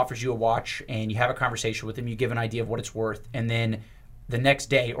guy who offers you a watch, and you have a conversation with him, you give an idea of what it's worth, and then the next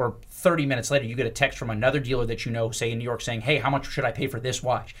day or 30 minutes later, you get a text from another dealer that you know, say in New York, saying, hey, how much should I pay for this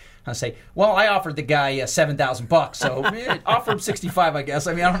watch? And I say, well, I offered the guy $7,000, so offer him $65, I guess.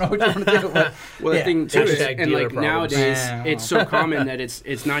 I don't know what you want to do. But, well, the thing too is, and like problems. nowadays, it's so common that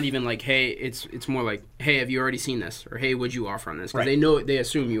it's not even like, hey, it's more like, hey, have you already seen this? Or hey, would you offer on this? Because they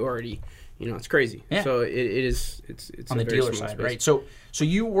assume you already. It's crazy. Yeah. So it's on the dealer side, space. Right? So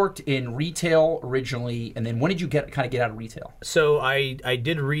you worked in retail originally, and then when did you get out of retail? So I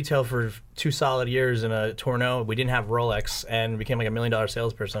did retail for 2 solid years in a Tourneau. We didn't have Rolex, and became like $1 million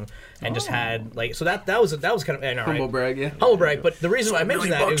salesperson, and just had so that was kind of humble brag, yeah. Humble brag. But the reason why I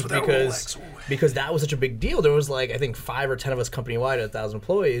mentioned that is because that was such a big deal. There was like I think 5 or 10 of us company wide at 1,000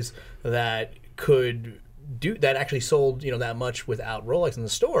 employees that could that actually sold that much without Rolex in the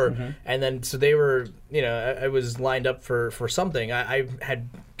store. And then so they were I was lined up for something. I had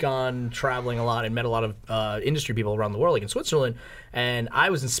gone traveling a lot and met a lot of industry people around the world, like in Switzerland, and I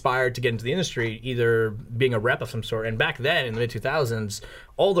was inspired to get into the industry, either being a rep of some sort. And back then in the mid 2000s,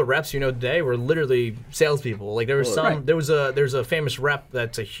 all the reps today were literally salespeople. Like there was there's a famous rep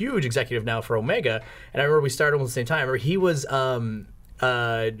that's a huge executive now for Omega, and I remember we started almost at the same time. I remember he was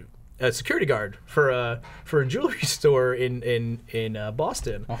a security guard for a jewelry store in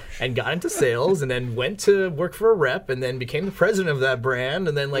Boston, and got into sales, and then went to work for a rep, and then became the president of that brand,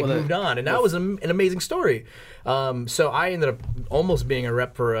 and then moved on. And that was an amazing story. So I ended up almost being a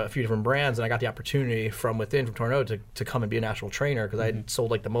rep for a few different brands, and I got the opportunity from within, from Tourneau, to come and be a national trainer, because I had sold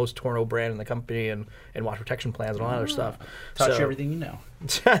like the most Tourneau brand in the company, and watch protection plans and all that other stuff. Taught you everything you know.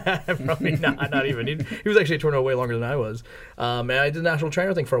 Probably not even. He was actually a Tourneau way longer than I was. And I did the national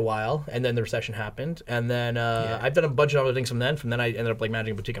trainer thing for a while, and then the recession happened. And then I've done a bunch of other things from then. From then I ended up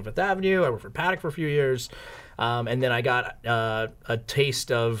managing a boutique on Fifth Avenue. I worked for Patek for a few years. And then I got a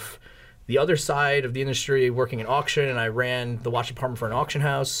taste of the other side of the industry, working in auction, and I ran the watch department for an auction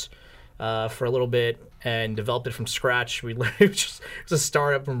house for a little bit, and developed it from scratch. It was a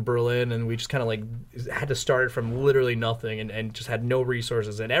startup from Berlin, and we just kind of had to start it from literally nothing, and just had no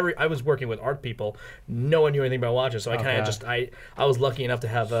resources. And I was working with art people. No one knew anything about watches, so I kind of I was lucky enough to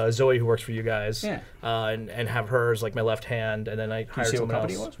have Zoe, who works for you guys, and have her as like my left hand, and then I hired someone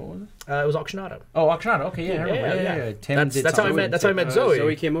else. What company it was? It was Auctionado. Oh, Auctionado. Okay, yeah. Tim that's how I met. That's how I met Zoe.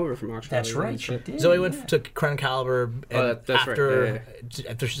 Zoe came over from Auctionado. That's right. She did. Zoe went to Crown Caliber. And that's after,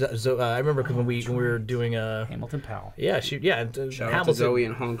 right. I remember because when we were doing Hamilton Powell. Yeah, Shout Hamilton. out to Zoe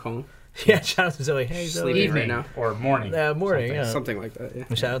in Hong Kong. Yeah, shout out to Zoe. Hey, Zoe. Sleeping Evening right now. or morning. Morning. Something like that. Yeah.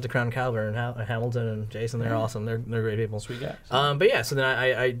 And shout out to Crown Caliber and Hamilton and Jason. They're awesome. They're great people. Sweet guys. But yeah, so then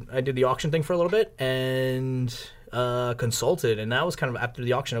I did the auction thing for a little bit, and consulted, and that was kind of after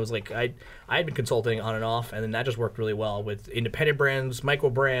the auction. I was like, I had been consulting on and off, and then that just worked really well with independent brands, micro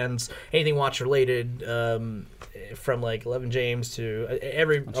brands, anything watch related, from like 11 James to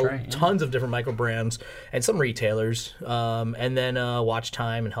tons of different micro brands, and some retailers, and then Watch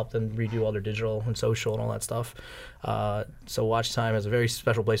Time, and help them redo all their digital and social and all that stuff. So Watch Time has a very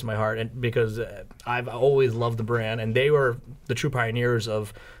special place in my heart, and because I've always loved the brand, and they were the true pioneers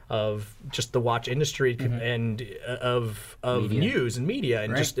of just the watch industry, and of media. News and media,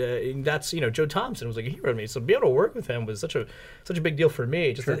 and just that's Joe Thompson was like a hero to me. So to be able to work with him was such a big deal for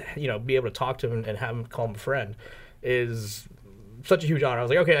me. Just to be able to talk to him and have him call him a friend is such a huge honor. I was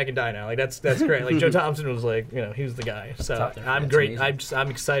like, okay, I can die now. Like that's great. Like Joe Thompson was like, he was the guy. So I'm great. I'm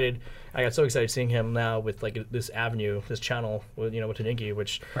excited. I got so excited seeing him now with like this avenue, this channel with with Hodinkee,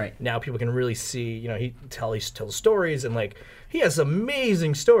 which now people can really see. He tells stories, and like he has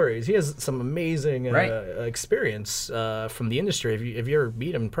amazing stories. He has some amazing experience from the industry. If you ever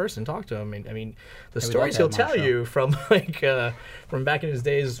meet him in person, talk to him. I mean the stories he'll tell you from from back in his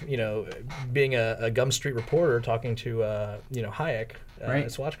days. Being a Gum Street reporter, talking to Hayek.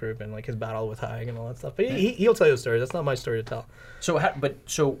 Swatch Group, and like his battle with Hayek and all that stuff. But he'll tell you the story. That's not my story to tell. So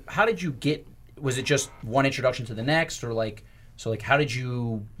how did you get? Was it just one introduction to the next, or how did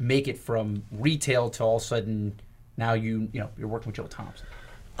you make it from retail to all of a sudden now you're working with Joe Thompson?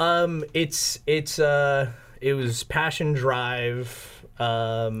 It was passion, drive.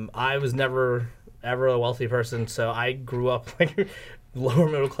 I was never ever a wealthy person, so I grew up like lower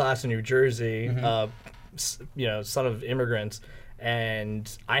middle class in New Jersey. Son of immigrants. And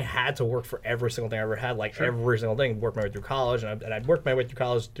I had to work for every single thing I ever had, every single thing. Worked my way through college, and I'd worked my way through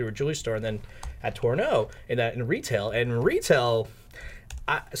college through a jewelry store, and then at Tourneau in retail. And in retail,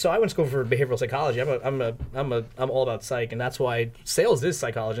 so I went to school for behavioral psychology. I'm all about psych, and that's why sales is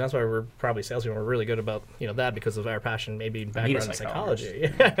psychology. And that's why we're probably salespeople. We're really good about that because of our passion, maybe background in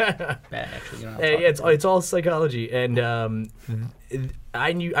psychology. It's all psychology, and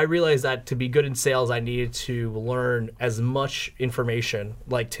I realized that to be good in sales, I needed to learn as much information,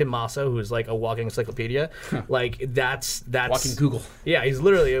 like Tim Massa, who's like a walking encyclopedia. Like that's walking Google. Yeah, he's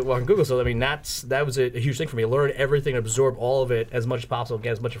literally a walking Google. So I mean, that was a huge thing for me. Learn everything, absorb all of it as much as possible,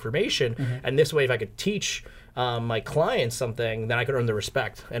 get as much information, and this way, if I could teach my clients something, then I could earn their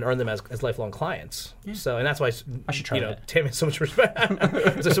respect and earn them as lifelong clients. Yeah. So, and that's why I should try that. Tim has so much respect.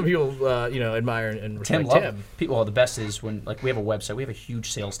 So some people admire and respect Tim. People, the best is when we have a website, we have a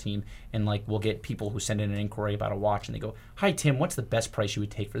huge sales team, and we'll get people who send in an inquiry about a watch, and they go, "Hi Tim, what's the best price you would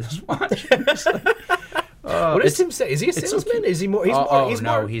take for this watch?" What does Tim say? Is he a salesman? Is he more? He's more. He's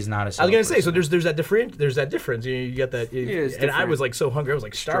no, more, he's not a I was salesman. gonna say. So there's that difference. You get that. it's and I different. was like so hungry. I was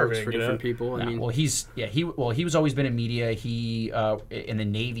like Strokes starving. for You know? different people. I mean, Well, he's always been in media. He in the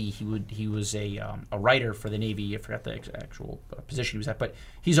Navy. He was a writer for the Navy. I forgot the actual position he was at, but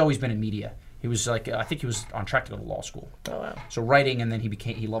he's always been in media. He was like I think he was on track to go to law school. Oh wow. So writing, and then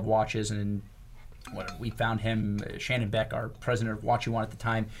he loved watches, and we found him. Shannon Beck, our president of Watch You Want at the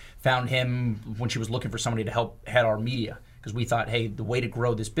time, found him when she was looking for somebody to help head our media, because we thought, hey, the way to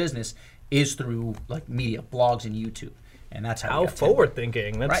grow this business is through like media, blogs, and YouTube, and that's how. How we got Tim. forward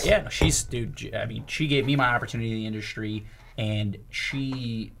thinking. That's Right? Yeah, I mean, she gave me my opportunity in the industry, and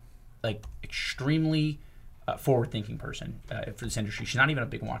she like extremely forward-thinking person for this industry. She's not even a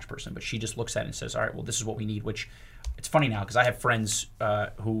big watch person, but she just looks at it and says, "All right, well, this is what we need." Which it's funny now because I have friends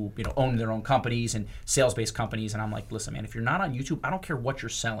who own their own companies and sales-based companies, and I'm like, "Listen, man, if you're not on YouTube, I don't care what you're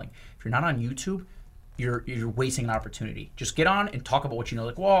selling. If you're not on YouTube, you're wasting an opportunity. Just get on and talk about what you know.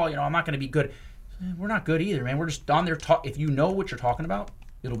 Like, well, I'm not going to be good. We're not good either, man. We're just on there. If you know what you're talking about,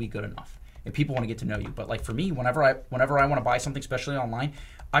 it'll be good enough. And people want to get to know you. But like for me, whenever I want to buy something, especially online,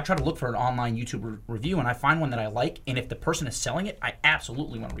 I try to look for an online YouTube review, and I find one that I like. And if the person is selling it, I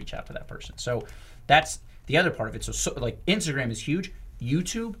absolutely want to reach out to that person. So that's the other part of it. So like Instagram is huge.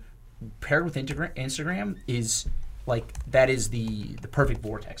 YouTube paired with Instagram is like that is the perfect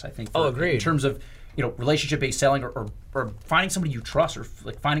vortex, I think. Agreed. In terms of relationship-based selling or finding somebody you trust, or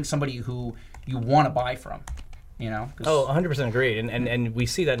like finding somebody who you want to buy from. 100% agreed. And we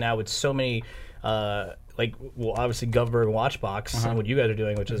see that now with so many, obviously Govberg Watchbox and what you guys are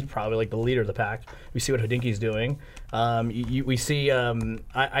doing, which is probably like the leader of the pack. We see what Hodinkie's doing. We see,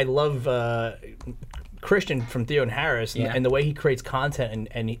 I love Christian from Theo and Harris and the way he creates content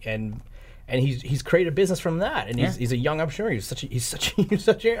and he's created a business from that, and he's a young entrepreneur. He's such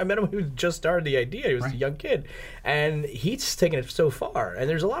I met him when he just started the idea. He was a young kid, and he's taken it so far. And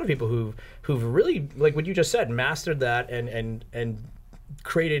there's a lot of people who've really, like what you just said, mastered that and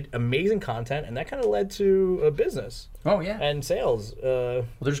created amazing content, and that kind of led to a business. Oh yeah, and sales. Well,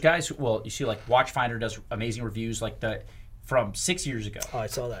 there's guys who, you see, like Watchfinder does amazing reviews, like from 6 years ago. Oh, I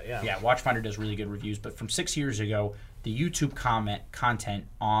saw that. Yeah. Yeah, Watchfinder does really good reviews, but from 6 years ago, the YouTube content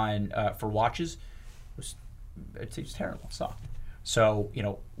on for watches was terrible. It sucked. So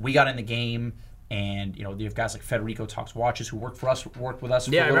we got in the game, and you have guys like Federico Talks Watches who worked with us for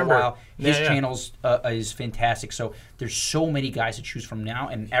a little while. His channel's is fantastic. So there's so many guys to choose from now,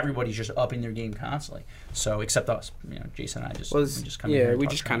 and everybody's just upping their game constantly. So except us, Jason and I just come in. Yeah, we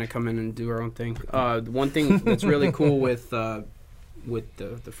just kind of come in and do our own thing. The one thing that's really cool with the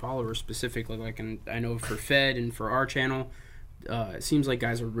followers specifically, like, and I know for Fed and for our channel, it seems like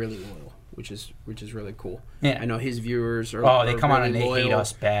guys are really loyal, which is really cool. Yeah, I know his viewers are. They come really on and they loyal. hate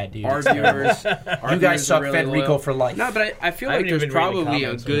us bad, dude. Our viewers, you guys suck really Federico loyal. for life. No, but I feel like there's probably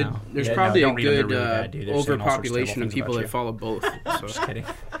a good overpopulation of people that follow both. So. Just kidding.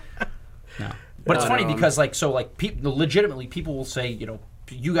 No, but it's funny because legitimately people will say,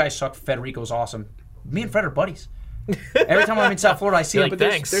 you guys suck. Federico's awesome. Me and Fred are buddies. Every time I'm in South Florida, I see like,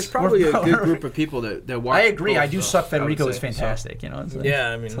 thanks. There's probably a good group of people that watch. I agree. both I do suck. Federico is fantastic. So.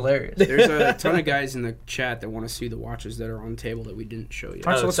 It's hilarious. There's a ton of guys in the chat that want to see the watches that are on the table that we didn't show yet. So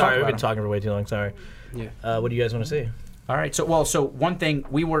let's sorry, talk we've about been them. talking for way too long. Sorry. Yeah. What do you guys want to see? All right. So one thing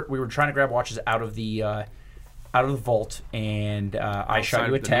we were trying to grab watches out of the vault, and I shot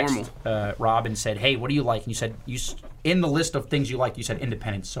you a text, Rob, and said, "Hey, what do you like?" And you said in the list of things you like, you said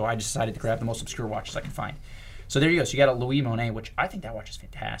Independence. So I just decided to grab the most obscure watches I could find. So there you go. So you got a Louis Monet, which I think that watch is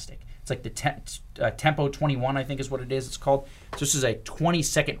fantastic. It's like the Tempo 21, I think is what it is. It's called. So this is a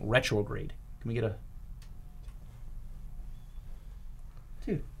 20-second retrograde. Can we get a?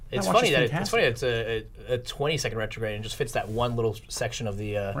 Dude, It's funny that it's a 20-second retrograde and just fits that one little section of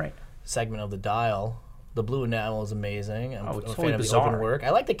the segment of the dial. The blue enamel is amazing. I'm a fan of the open work.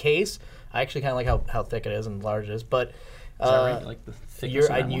 I like the case. I actually kind of like how thick it is and large it is. But like the thickness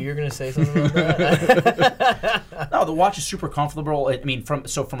I knew you were going to say something about that. No, the watch is super comfortable. I mean, from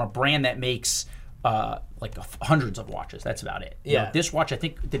a brand that makes hundreds of watches. That's about it. Yeah. This watch, I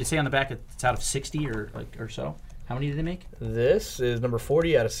think, did it say on the back it's out of 60 or so? How many did they make? This is number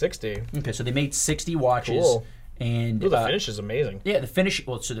 40 out of 60. Okay, so they made 60 watches. Cool. And the finish is amazing. Yeah, the finish.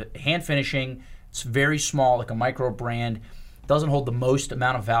 Well, so the hand finishing, it's very small, like a micro brand. Doesn't hold the most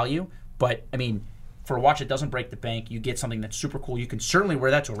amount of value, but I mean, for a watch that doesn't break the bank, you get something that's super cool. You can certainly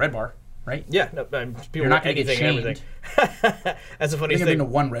wear that to a red bar. right? Yeah, no, people You're not going to get anything and shamed. everything. That's the I funniest think I've been to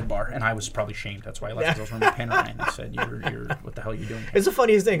thing. one Red Bar, and I was probably shamed. That's why I left, because I was wearing my Panerai, and they said, you're, what the hell are you doing? It's the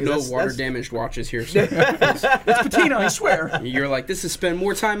funniest thing. 'cause No that's- water that's- damaged watches here, sir. It's patina, I swear. You're like, this is spend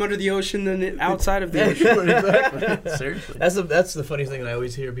more time under the ocean than outside of the ocean. Exactly. Seriously. That's the funniest thing that I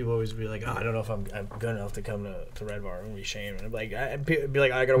always hear. People always be like, "Oh, I don't know if I'm good enough to come to Red Bar." I'm gonna be shamed. And I'm like, I'd be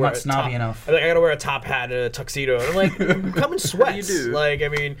like, I gotta wear not a snobby top, enough. I'm like, I gotta wear a top hat and a tuxedo. And I'm like, come in sweats. you do? Like, I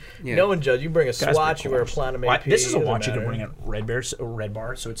mean, Yeah. no one judge. You bring a Guys, swatch, pretty you wear a cool. Platinum Well, AP. this is a doesn't watch you can matter. bring at Red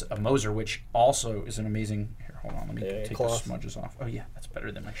Bar. So it's a Moser, which also is an amazing. Here, hold on, let me Yeah, take cloth. the smudges off. Oh yeah, that's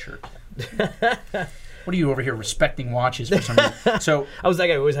better than my shirt. What are you over here respecting watches for some reason? So I was that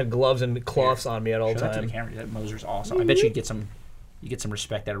guy who always had gloves and cloths on me at all show that to the time. camera. That Moser's awesome. I bet you get some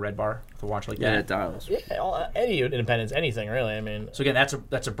respect at a Red Bar with a watch like Yeah, that. it dials. Yeah, any independence, anything really. I mean, So again,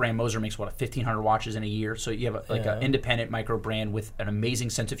 that's a brand. Moser makes what, 1,500 watches in a year. So you have an independent micro brand with an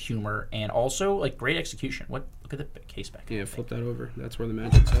amazing sense of humor and also like great execution. Look at the case back. Yeah, flip that over. That's where the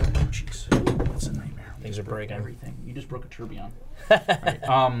magic's at. Oh jeez, that's a nightmare. Things are breaking. Everything. You just broke a tourbillon.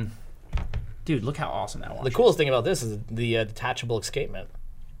 Right. Dude, look how awesome that watch. the coolest thing about this is the detachable escapement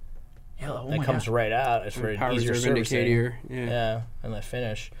Yeah, oh that my comes God. right out. It's for Power easier reserve servicing. indicator. Yeah. Yeah, and the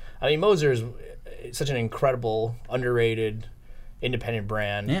finish. I mean, Moser is such an incredible, underrated, independent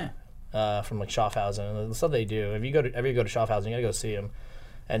brand. Yeah. From like Schaffhausen and the stuff they do. If you go to Schaffhausen, you gotta go see them,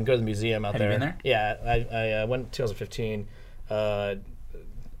 and go to the museum out Have you there. been there? Yeah, I went in 2015.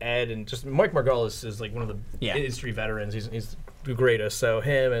 Ed and just Mike Margolis is like one of the industry veterans. He's the greatest. So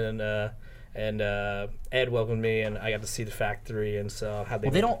him and Ed welcomed me, and I got to see the factory and so how they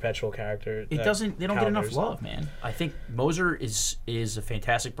make perpetual character. They don't get enough calendars. love, man. I think Moser is a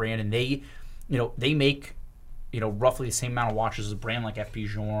fantastic brand, and they make roughly the same amount of watches as a brand like FP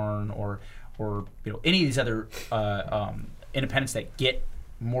Journe or any of these other independents that get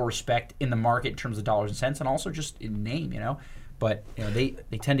more respect in the market in terms of dollars and cents, and also just in name, But they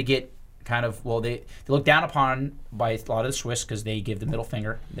tend to get kind of they look down upon by a lot of the Swiss because they give the middle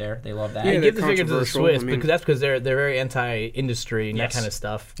finger there. They love that. Yeah, Yeah, give they're the figure to the controversial. Swiss I mean- because they're very anti-industry and Yes. that kind of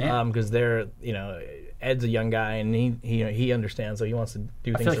stuff. Yeah. Because they're Ed's a young guy and he understands, so he wants to do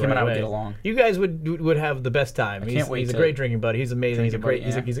I things feel like the him and right I would way. get along. You guys would have the best time. can't wait He's a to great drinking buddy. He's amazing. He's a drink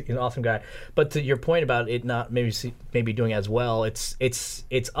great. buddy, He's an awesome guy. But to your point about it not maybe doing as well, it's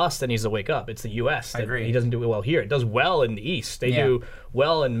us that needs to wake up. It's the U.S. that agree. He doesn't do it well here. It does well in the East. They Yeah. do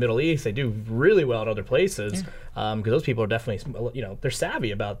well in the Middle East. They do really well in other places. Because those people are definitely, they're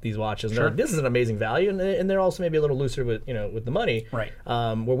savvy about these watches. And they're Sure. like, this is an amazing value, and they're also maybe a little looser with the money. Right.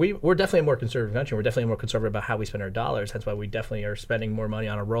 Where we're definitely a more conservative country. We're definitely more conservative about how we spend our dollars. That's why we definitely are spending more money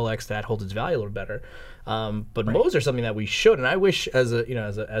on a Rolex that holds its value a little better. But Moser is something that we should, and I wish as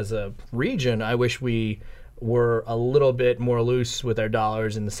a region, I wish we were a little bit more loose with our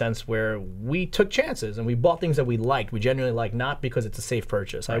dollars in the sense where we took chances and we bought things that we liked. We genuinely liked, not because it's a safe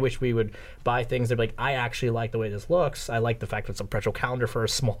purchase. I wish we would buy things that like, I actually like the way this looks. I like the fact that it's a perpetual calendar for a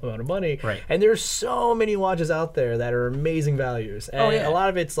small amount of money. Right. And there's so many watches out there that are amazing values. And yeah. a lot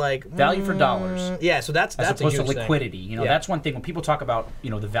of it's like Value for dollars. Yeah, so that's As a opposed to huge thing. liquidity. Yeah. That's one thing when people talk about,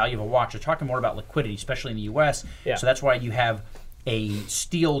 the value of a watch, they're talking more about liquidity, especially in the US. Yeah. So that's why you have a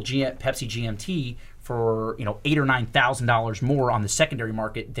steel Pepsi GMT for, $8,000 or $9,000 more on the secondary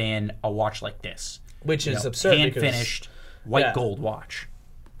market than a watch like this. Which is absurd. Hand because finished white Yeah. gold watch.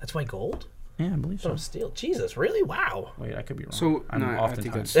 That's white gold? Yeah, I believe so. Oh, steel. Jesus, really? Wow. Wait, I could be wrong. So I'm no, I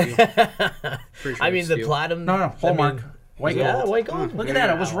think oftentimes. that's steel. Pretty sure I mean, it's the steel. platinum. No, Hallmark. White yeah, gold. white gold. Look at that.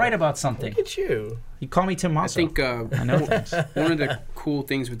 I was right about something. Look at you. You call me Tim Masso. I think I know things. one of the cool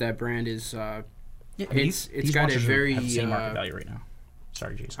things with that brand is Yeah, It's these got a watches very, have the same market value right now.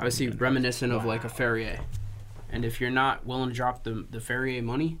 Sorry, Jason. obviously reminiscent of like a Ferrier. And if you're not willing to drop the Ferrier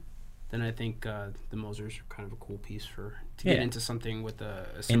money, then I think the Mosers are kind of a cool piece to get Yeah. into something with a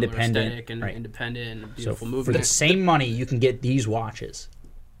similar Independent, aesthetic and right. independent and a So beautiful for movement. the same money, you can get these watches.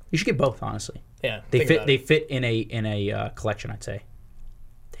 You should get both, honestly. Yeah. They think fit. about They it. fit in a collection, I'd say.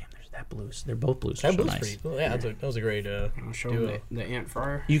 Damn, there's that blues. They're both blues. That They're so blue's nice. pretty cool. Yeah, that was a great. I'll show duo. them the Ant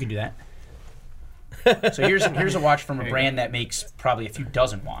Fryer. You can do that. So here's a watch from a brand that makes probably a few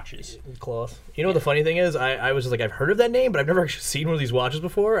dozen watches. Cloth. You know what the funny thing is? I was just like, I've heard of that name, but I've never actually seen one of these watches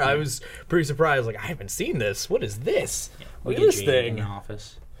before. I was pretty surprised. Like, I haven't seen this. What is this? We Look at get this Jade in thing. the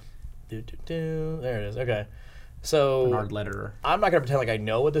office. There it is. Okay. So Bernard Letterer. I'm not gonna pretend like I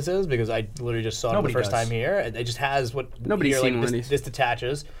know what this is because I literally just saw it Nobody the first does. time here. It just has what Nobody's here, seen like, one of this, these. this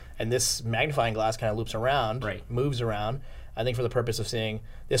detaches and this magnifying glass kind of loops around, Right. moves around. I think for the purpose of seeing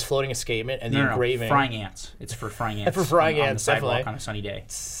this floating escapement and the No, engraving. frying ants. It's for frying ants. For frying on ants, the sidewalk definitely. on a sunny day.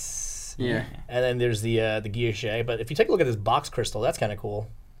 Yeah. And then there's the guilloche. But if you take a look at this box crystal, that's kind of cool.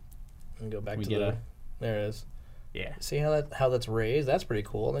 And go back We to get the. a- There it is. Yeah. See how that's raised? That's pretty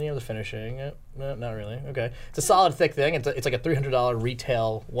cool. Then you have the finishing. No, not really. Okay, it's a solid thick thing. It's like a $300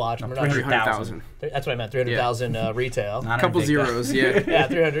 retail watch. No, We're not- 300,000. That's what I meant. 300,000 retail. Not Couple Invicta. zeros, yeah. Yeah,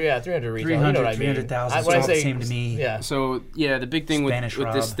 300. Yeah, 300 retail. You know what I mean? 300,000 is When I all the say- same to me. Yeah. So yeah, the big thing with Spanish this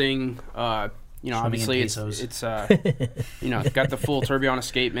rub. thing, Swimming obviously in it's pesos. got the full tourbillon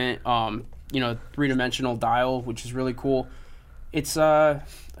escapement, 3-dimensional dial, which is really cool. It's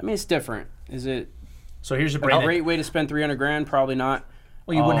it's different. Is it So here's a a brand. great way to spend 300 grand? Probably not.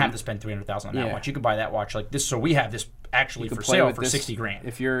 Well, you wouldn't have to spend 300,000 on that yeah. watch. You could buy that watch like this. So we have this actually You could for play sale with for this 60 grand.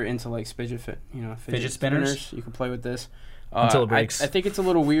 If you're into like fidget spinners? you can play with this. Until it breaks. I think it's a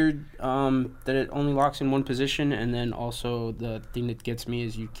little weird that it only locks in one position, and then also the thing that gets me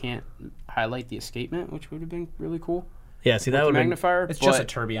is you can't highlight the escapement, which would have been really cool. Yeah. See, With that the would be. magnifier. It's but, just a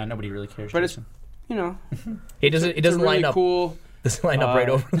tourbillon. Nobody really cares. but it's Jason. It doesn't. It it's a doesn't really line up. cool. Doesn't line up right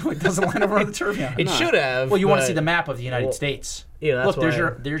over. No, it doesn't line up around the tourbillon. It should have. Well, you want to but- see the map of the United Well, States. Yeah, that's Look,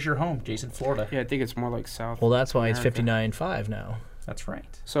 why. there's your home, Jason, Florida. Yeah, I think it's more like South. Well, that's why it's America. 59.5 now. That's right.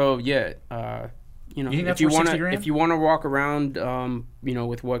 So yeah, You think that's if you worth want 60 grand? if you want to walk around,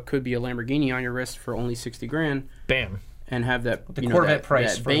 with what could be a Lamborghini on your wrist for only 60 grand Bam. and have that The Corvette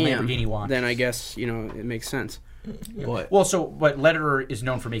price that for a bam, Lamborghini watch. then I guess it makes sense. But Well, but Lederer is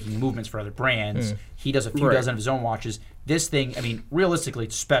known for making movements for other brands. He does a few Right. dozen of his own watches. This thing, I mean, realistically,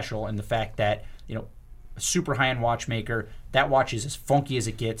 it's special in the fact that, a super high-end watchmaker, that watch is as funky as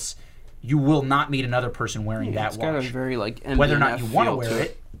it gets. You will not meet another person wearing that it's got a watch. very like MB&F Whether or not you want to feel wear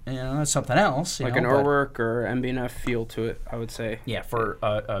it, that's something else. like an but- Urwerk or MB&F feel to it, I would say. Yeah, for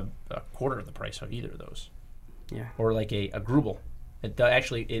a quarter of the price of either of those. Yeah. Or like a Grubel.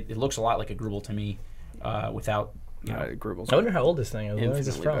 It looks a lot like a Grubel to me without, Grubel's I wonder how old this thing is. Where is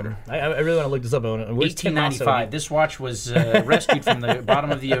this Infinitely from? I really want to look this up. Where's Tim Mosso? 1895. This watch was rescued from the bottom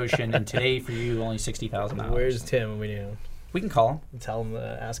of the ocean, and today for you only $60,000. Where's Tim? We need We can call him. to tell him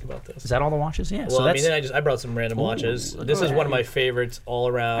to ask about this. Is that all the watches? Yeah. Well, so I that's mean, then I brought some random watches. look This at is that. one of my favorites all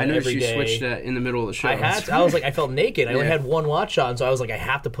around. I noticed every you day. switched that in the middle of the show. I had. To, I was like, I felt naked. I only Yeah. had one watch on, so I was like, I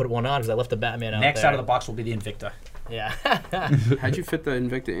have to put one on because I left the Batman out next there. out of the box will be the Invicta. Yeah. How'd you fit the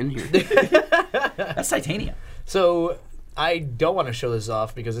Invicta in here? That's titanium. So I don't want to show this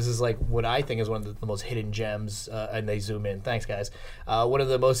off because this is like what I think is one of the most hidden gems, and they zoom in. Thanks, guys. One of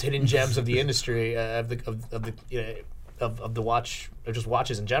the most hidden gems of the industry of the watch, or just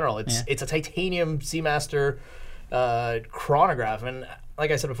watches in general. It's a titanium Seamaster chronograph, and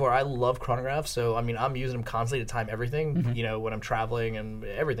like I said before, I love chronographs. So I mean, I'm using them constantly to time everything. Mm-hmm. When I'm traveling and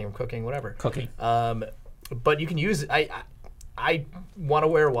everything, cooking, whatever. Cooking. But you can use it. I want to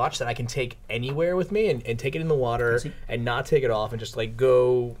wear a watch that I can take anywhere with me and take it in the water and not take it off and just like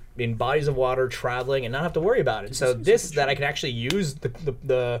go in bodies of water traveling and not have to worry about it. So that I can actually use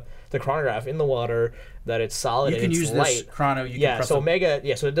the chronograph in the water, that it's solid You and can it's use light. this chrono. You can Yeah, press so the- Omega.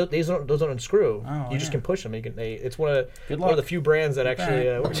 Yeah, so those don't unscrew. Oh, You just yeah. can push them. It's one of Good one of the luck. few brands that actually.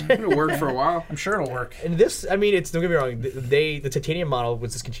 It'll work for a while. I'm sure it'll work. And this, I mean, don't get me wrong. The titanium model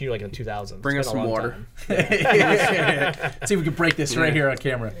was discontinued like in the 2000s. Bring It's us been a some long water. time. See if we can break this right here on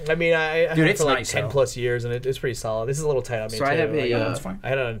camera. I mean, I had Dude, it it's for like nice, 10 though. plus years, and it's pretty solid. This is a little tight on me So too. I have a, That's fine. I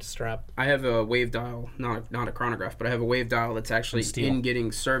had it on a strap. I have a wave dial, not a chronograph, but I have a wave dial that's actually Steel. in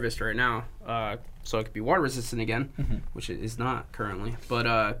getting serviced right now. So it could be water resistant again, Mm-hmm. which it is not currently. But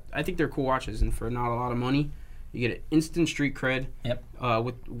I think they're cool watches, and for not a lot of money, you get an instant street cred Yep.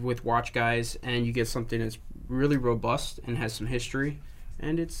 with watch guys, and you get something that's really robust and has some history.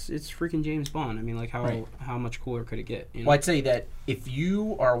 And it's freaking James Bond. I mean, like how much cooler could it get? You know? Well, I'd say that if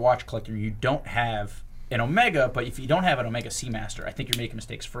you are a watch collector, you don't have an Omega, but if you don't have an Omega Seamaster, I think you're making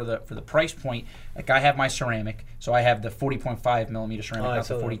mistakes for the price point. Like I have my ceramic, so I have the 40.5 millimeter ceramic, I not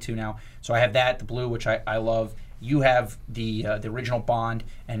saw the that. 42 now. So I have that, the blue, which I love. You have the original Bond,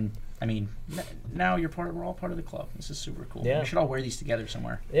 and I mean, now we're all part of the club. This is super cool. Yeah. We should all wear these together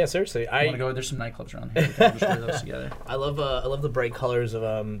somewhere. Yeah, seriously. I want to go. There's some nightclubs around here. We can all just wear those together. I love the bright colors of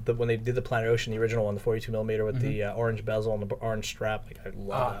when they did the Planet Ocean, the original one, the 42 millimeter with the orange bezel and the orange strap. Like, I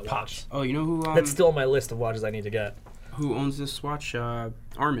love that watch. Pops. Oh, you know who? That's still on my list of watches I need to get. Who owns this watch?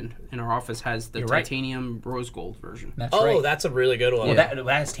 Armand in our office has the You're right. titanium rose gold version. That's Oh, right. that's a really good one. Well, that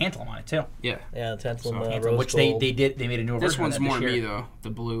has tantalum on it too. Yeah. Yeah, the tantalum So, rose Which gold. they made a newer This version. one's of that more this me year. though, the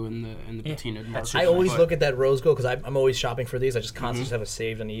blue and the patina. that's I super always But- look at that rose gold because I'm always shopping for these. I just constantly just have it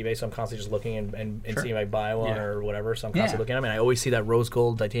saved on eBay, so I'm constantly just looking and Sure. seeing if I buy one Yeah. or whatever. So I'm Yeah. constantly looking at them, and I always see that rose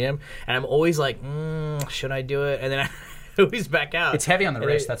gold titanium, and I'm always like, should I do it? And then I always back out. It's heavy on the And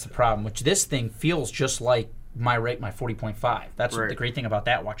wrist. That's the problem. Which this thing feels just like my 40.5. That's Right. the great thing about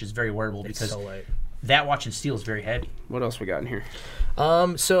that watch. Is very wearable It's because so light. that watch in steel is very heavy. What else we got in here?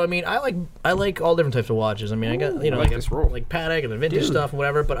 So I mean, I like all different types of watches. I mean, I got I like this roll. like Patek and the vintage stuff and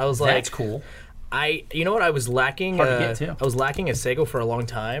whatever. But I was like, That's cool. you know what? I was lacking. Hard to get, too. I was lacking a Seiko for a long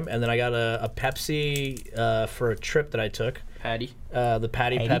time, and then I got a Pepsi for a trip that I took. Patty. The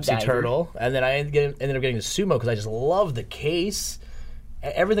Patty Patty Pepsi Diver. Turtle, and then I ended up getting the Sumo because I just love the case,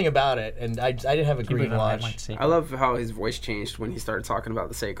 everything about it, and I didn't have a green watch. I love how his voice changed when he started talking about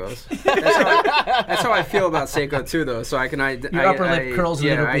the Seikos. That's how I feel about Seiko too, though. So I can Your upper lip curls a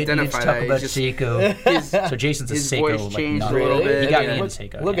little bit. You just identify talk that. about Just- Seiko. So Jason's a his Seiko. voice changed nut. a little bit. He got me Yeah. into Look,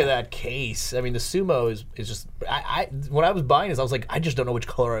 Seiko. look yeah. at that case. I mean, the Sumo is just. When I was buying this, I was like, I just don't know which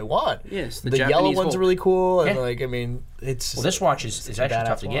color I want. Yes, the the yellow Japanese one's Hulk. really cool, and Yeah. like, I mean, it's. Well, this watch is a actually badass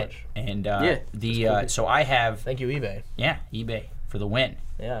tough to get, watch. and Yeah, so I have Thank you, eBay. eBay for the win.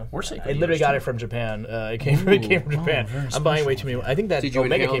 Yeah, We're Seiko I literally dealers, got too. it from Japan. It came from Japan. very I'm buying way special too many. of I think that Did you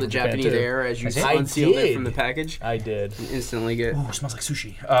Omega inhale came the from Japan Japanese too. air as you I unsealed it did. from the package? I did. You instantly get. Oh, it smells like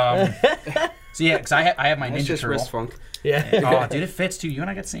sushi. So yeah, because I have my That's Ninja just Turtle. wrist funk. Yeah. Oh, dude, it fits too. You and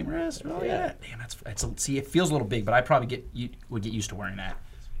I got the same wrist. Oh yeah. Damn, see, it feels a little big, but I probably would get used to wearing that.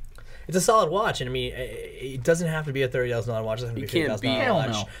 It's a solid watch, and I mean, it doesn't have to be a $30,000 watch. It doesn't have to be You can't $50,000 beat- Hell watch.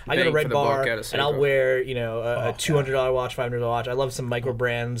 no. I go to Bang Red for the buck Bar, at a and I'll Seiko. wear a $200 watch, $500 watch. I love some micro Oh.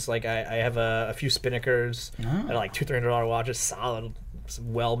 brands. Like I have a few Spinnakers, and like $200-$300 watches, solid,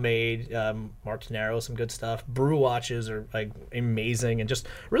 well made. Mark Tenero, some good stuff. Brew watches are like amazing and just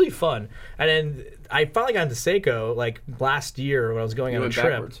really fun. And then I finally got into Seiko like last year when I was going on a went trip,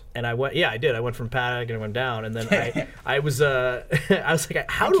 backwards. and I went. Yeah, I did. I went from Patek and I went down, and then I was I was like,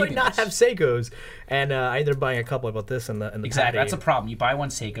 how do I keeping not this. have Seikos? And I ended up buying a couple. I bought this and the Exactly. Patty. That's a problem. You buy one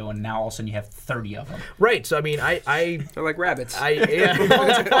Seiko, and now all of a sudden you have 30 of them. Right. So I mean, I They're like rabbits.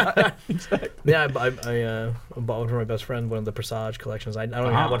 yeah, yeah. I bought one for my best friend, one of the Presage collections. I don't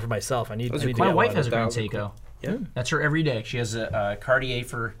even have one for myself. I need. Those I are need to cool. My get wife one. has a Grand That would be Seiko. Yeah. That's her every day. She has a Cartier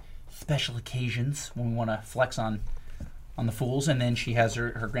for special occasions when we want to flex on the fools, and then she has her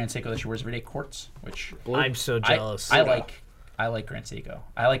Grand Seiko that she wears every day, Quartz, which I'm so jealous. I like Grand Seiko.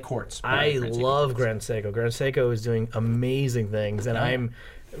 I like Quartz. but I Grand Seiko love Quartz. Grand Seiko. Grand Seiko is doing amazing things, and I'm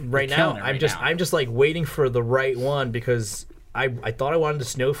right They're now. killing it right now. I'm just like waiting for the right one because I thought I wanted a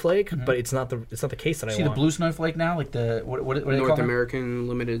snowflake, but it's not the case that I See want. the blue snowflake now, like the what do they North call it? American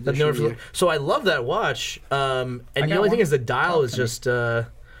limited The edition. North- So I love that watch. And the got only thing one. is the dial Talk is to me.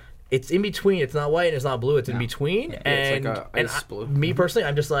 just it's in between. It's not white and it's not blue. It's in between. it's And, like a and ice blue. me personally,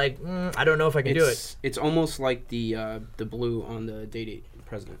 I'm just like I don't know if I can do it. It's almost like the blue on the Day-Date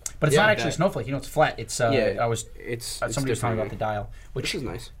President. But it's Yeah, not actually that- snowflake. You know, it's flat. It's Yeah, I was it's somebody was talking about the different, dial, which which is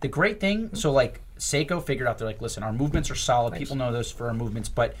nice. the great thing. So like Seiko figured out, they're like, listen, our movements are solid. People know those for our movements,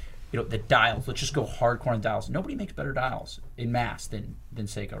 but the dials. Let's just go hardcore on dials. Nobody makes better dials in mass than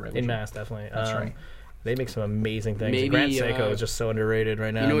Seiko, right? In mass, definitely. That's right. They make some amazing things. Maybe, Grand Seiko is just so underrated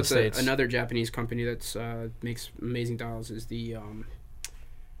right now. You know, in it's the States. another Japanese company that's makes amazing dials is the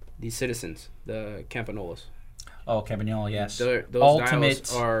Citizens, the Campanolas. Oh, Campagnolo, yes. Those Ultimate.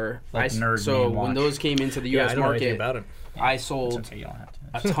 dials are like, nerd so man when watch. those came into the yeah, U.S. I don't know anything market, about it. I It's sold okay, you don't have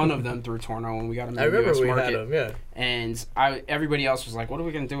to. a ton of them through Torno when we got them I in the remember U.S. we market. had them. Yeah. And everybody else was like, "What are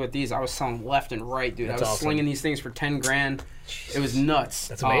we gonna do with these?" I was selling left and right, dude. That's I was awesome. slinging these things for $10,000. It was nuts.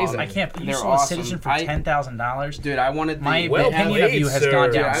 That's amazing. I can't. You They're sold awesome. a Citizen for I- $10,000. Dude, I wanted the My Well opinion of you played, has sir. gone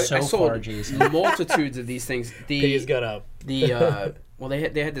Dude, down I so sold far, Jason. multitudes of these things. Piggy's got up. Well, they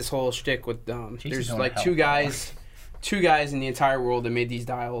had this whole shtick with there's going like to two hell. guys in the entire world that made these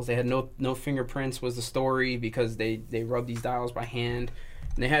dials. They had no fingerprints was the story because they rubbed these dials by hand.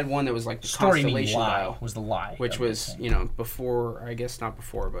 And they had one that was like the Story meaning constellation lie dial, was the lie, which of was this thing. before, I guess not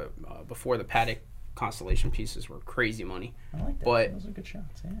before, but before the Patek constellation pieces were crazy money. I like that. but- Those are good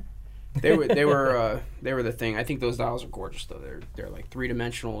shots. Yeah. They were the thing. I think those dials are gorgeous though. They're like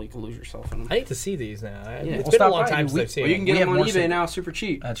 3-dimensional. You can lose yourself in them. I need to see these now. Yeah. It's Well, been a stop long by, time dude. since I've seen Well, you them. can get We them have on more eBay sim- now, super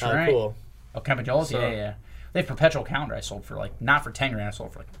cheap. That's Oh, right. cool. Oh, Campagnolo, So- yeah. They have perpetual calendar. I sold for not for $10,000. I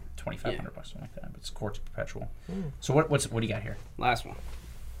sold for like $2,500 something like that. But it's quartz perpetual. So what do you got here? Last one.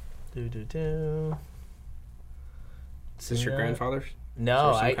 Do. Is this your Yeah. grandfather's?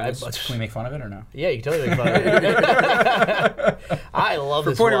 No, Is there I some kind Can we make fun of it or no? yeah, you can totally make fun of it. I love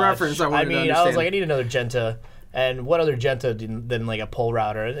For this point of watch. reference, I wanted to I was understand. like, I need another Genta. And what other Genta than like a pole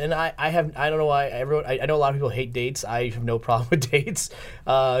router? And I don't know why I know a lot of people hate dates. I have no problem with dates.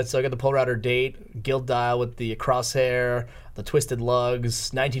 So I got the pole router date, gilt dial with the crosshair, the twisted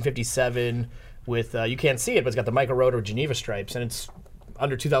lugs, 1957 with you can't see it, but it's got the micro rotor Geneva stripes, and it's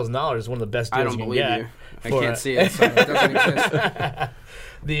under $2,000. It's one of the best I deals don't you can believe get. you. I for can't see it, so it doesn't exist.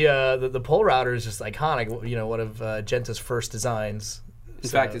 The pole router is just iconic. You know, one of Genta's first designs. In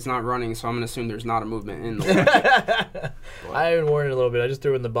fact, it's not running, so I'm gonna assume there's not a movement in the watch. I even worn it a little bit. I just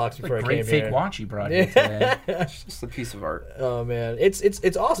threw it in the box before I Great came fake here. watch you brought here today. It's just a piece of art. Oh man, it's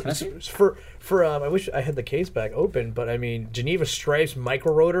awesome. I see? It's for I wish I had the case back open, but I mean Geneva Stripes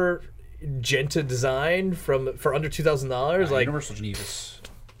micro rotor Genta design for under $2,000. Like Universal Genevas.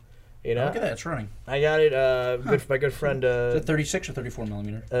 you know, Look at that, it's running. I got it. My good friend Is it 36 or 34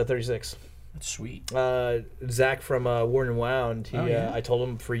 millimeter? 36. That's sweet. Zach from Worn and Wound. He, Oh, yeah? I told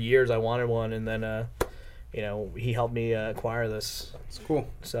him for years I wanted one, and then you know, he helped me acquire this. It's cool.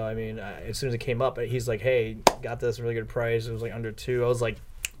 So I mean, as soon as it came up, he's like, "Hey, got this really good price." It was like under $2. I was like,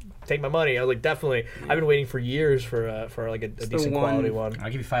 "Take my money." I was like, "Definitely." I've been waiting for years for like a decent quality one. I'll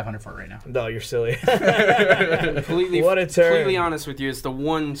give you 500 for it right now. No, you're silly. Completely, What a turn. completely honest with you, it's the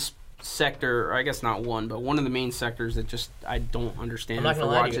one sector, or I guess not one, but one of the main sectors that just I don't understand I'm not for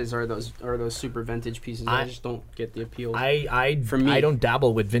gonna lie to watches are those super vintage pieces. I just don't get the appeal. For me. I don't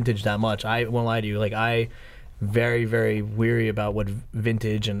dabble with vintage that much. I won't lie to you. Like I very, very weary about what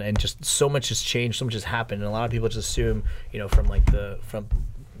vintage and just so much has changed, so much has happened, and a lot of people just assume, you know, from the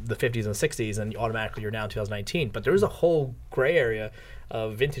 50s and 60s, and automatically you're now in 2019. But there's a whole gray area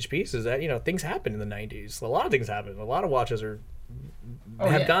of vintage pieces that, you know, things happened in the 90s. A lot of things happened. A lot of watches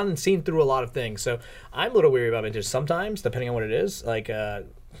have gone and seen through a lot of things. So I'm a little weary about vintage sometimes, depending on what it is. Like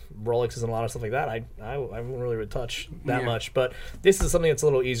Rolexes and a lot of stuff like that, I won't really retouch that much. But this is something that's a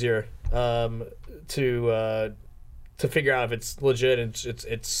little easier to figure out if it's legit and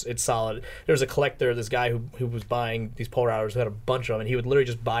it's solid. There was a collector, this guy who was buying these pole routers, who had a bunch of them, and he would literally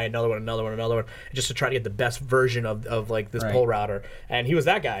just buy another one, just to try to get the best version of like this pole router. And he was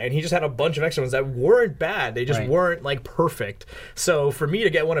that guy, and he just had a bunch of extra ones that weren't bad. They just weren't like perfect. So for me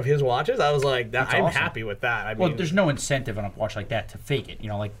to get one of his watches, I was like, I'm awesome. happy with that. I mean, Well, there's no incentive on a watch like that to fake it. You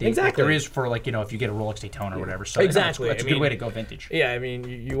know, like Exactly. there is for, like, you know, if you get a Rolex Daytona or whatever. So Exactly. That's a good way to go vintage. Yeah, I mean,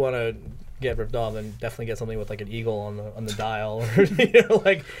 you want to get ripped off, then definitely get something with like an eagle on the dial, or, you know,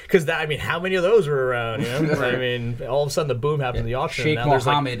 like, because that, I mean, how many of those were around? You know, I mean, all of a sudden the boom happened in the auction. Sheikh Now there's,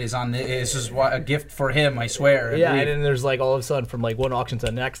 Mohammed is on the. This is a gift for him, I swear. yeah, and then there's like all of a sudden from like one auction to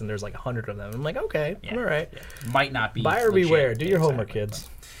the next, and there's like 100 of them. I'm like, okay, all right, might not be. buyer legit. beware. Do your homework, Exactly. kids.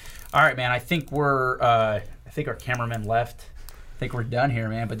 All right, man. I think I think our cameraman left. I think we're done here,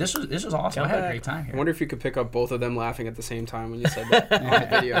 man. But this was awesome. I had a great time I here. wonder if you could pick up both of them laughing at the same time when you said that on the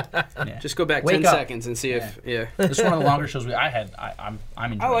video. Yeah. Just go back Wake 10 up. seconds and see if This is one of the longer shows I had. I'm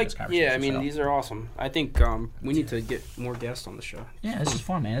enjoying I like. this conversation. Yeah, I mean so. these are awesome. I think we need to get more guests on the show. Yeah, this is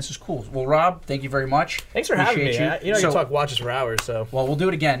fun, man. This is cool. Well, Rob, thank you very much. Thanks for having me. Appreciate You know, I So- can talk watches for hours. So Well, we'll do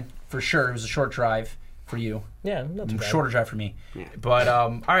it again for sure. It was a short drive for you. yeah, not too bad. Shorter drive for me. Yeah. But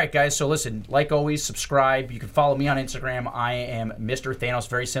all right, guys. So listen, like always, subscribe. You can follow me on Instagram. I am Mr. Thanos.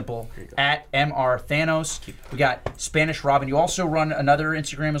 Very simple. At MR Thanos. We got Spanish Rob, and you also run another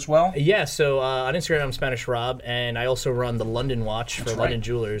Instagram as well. Yeah, so on Instagram I'm Spanish Rob, and I also run the London Watch for right. London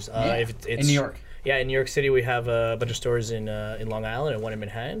Jewelers. If it's In New York. Yeah, in New York City we have a bunch of stores in Long Island and one in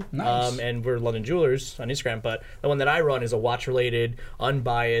Manhattan. Nice. And we're London Jewelers on Instagram, but the one that I run is a watch-related,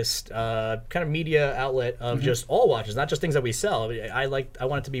 unbiased kind of media outlet of just all watches, not just things that we sell. I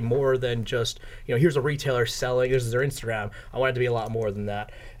want it to be more than just, you know, here's a retailer selling, this is their Instagram. I want it to be a lot more than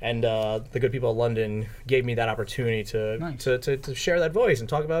that. And the good people of London gave me that opportunity to share that voice and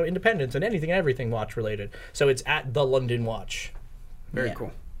talk about independence and anything and everything watch-related. So it's at The London Watch. Very Yeah.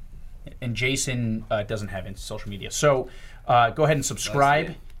 cool. And Jason doesn't have social media. So go ahead and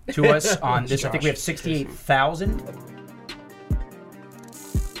subscribe to us on this. I think we have 68,000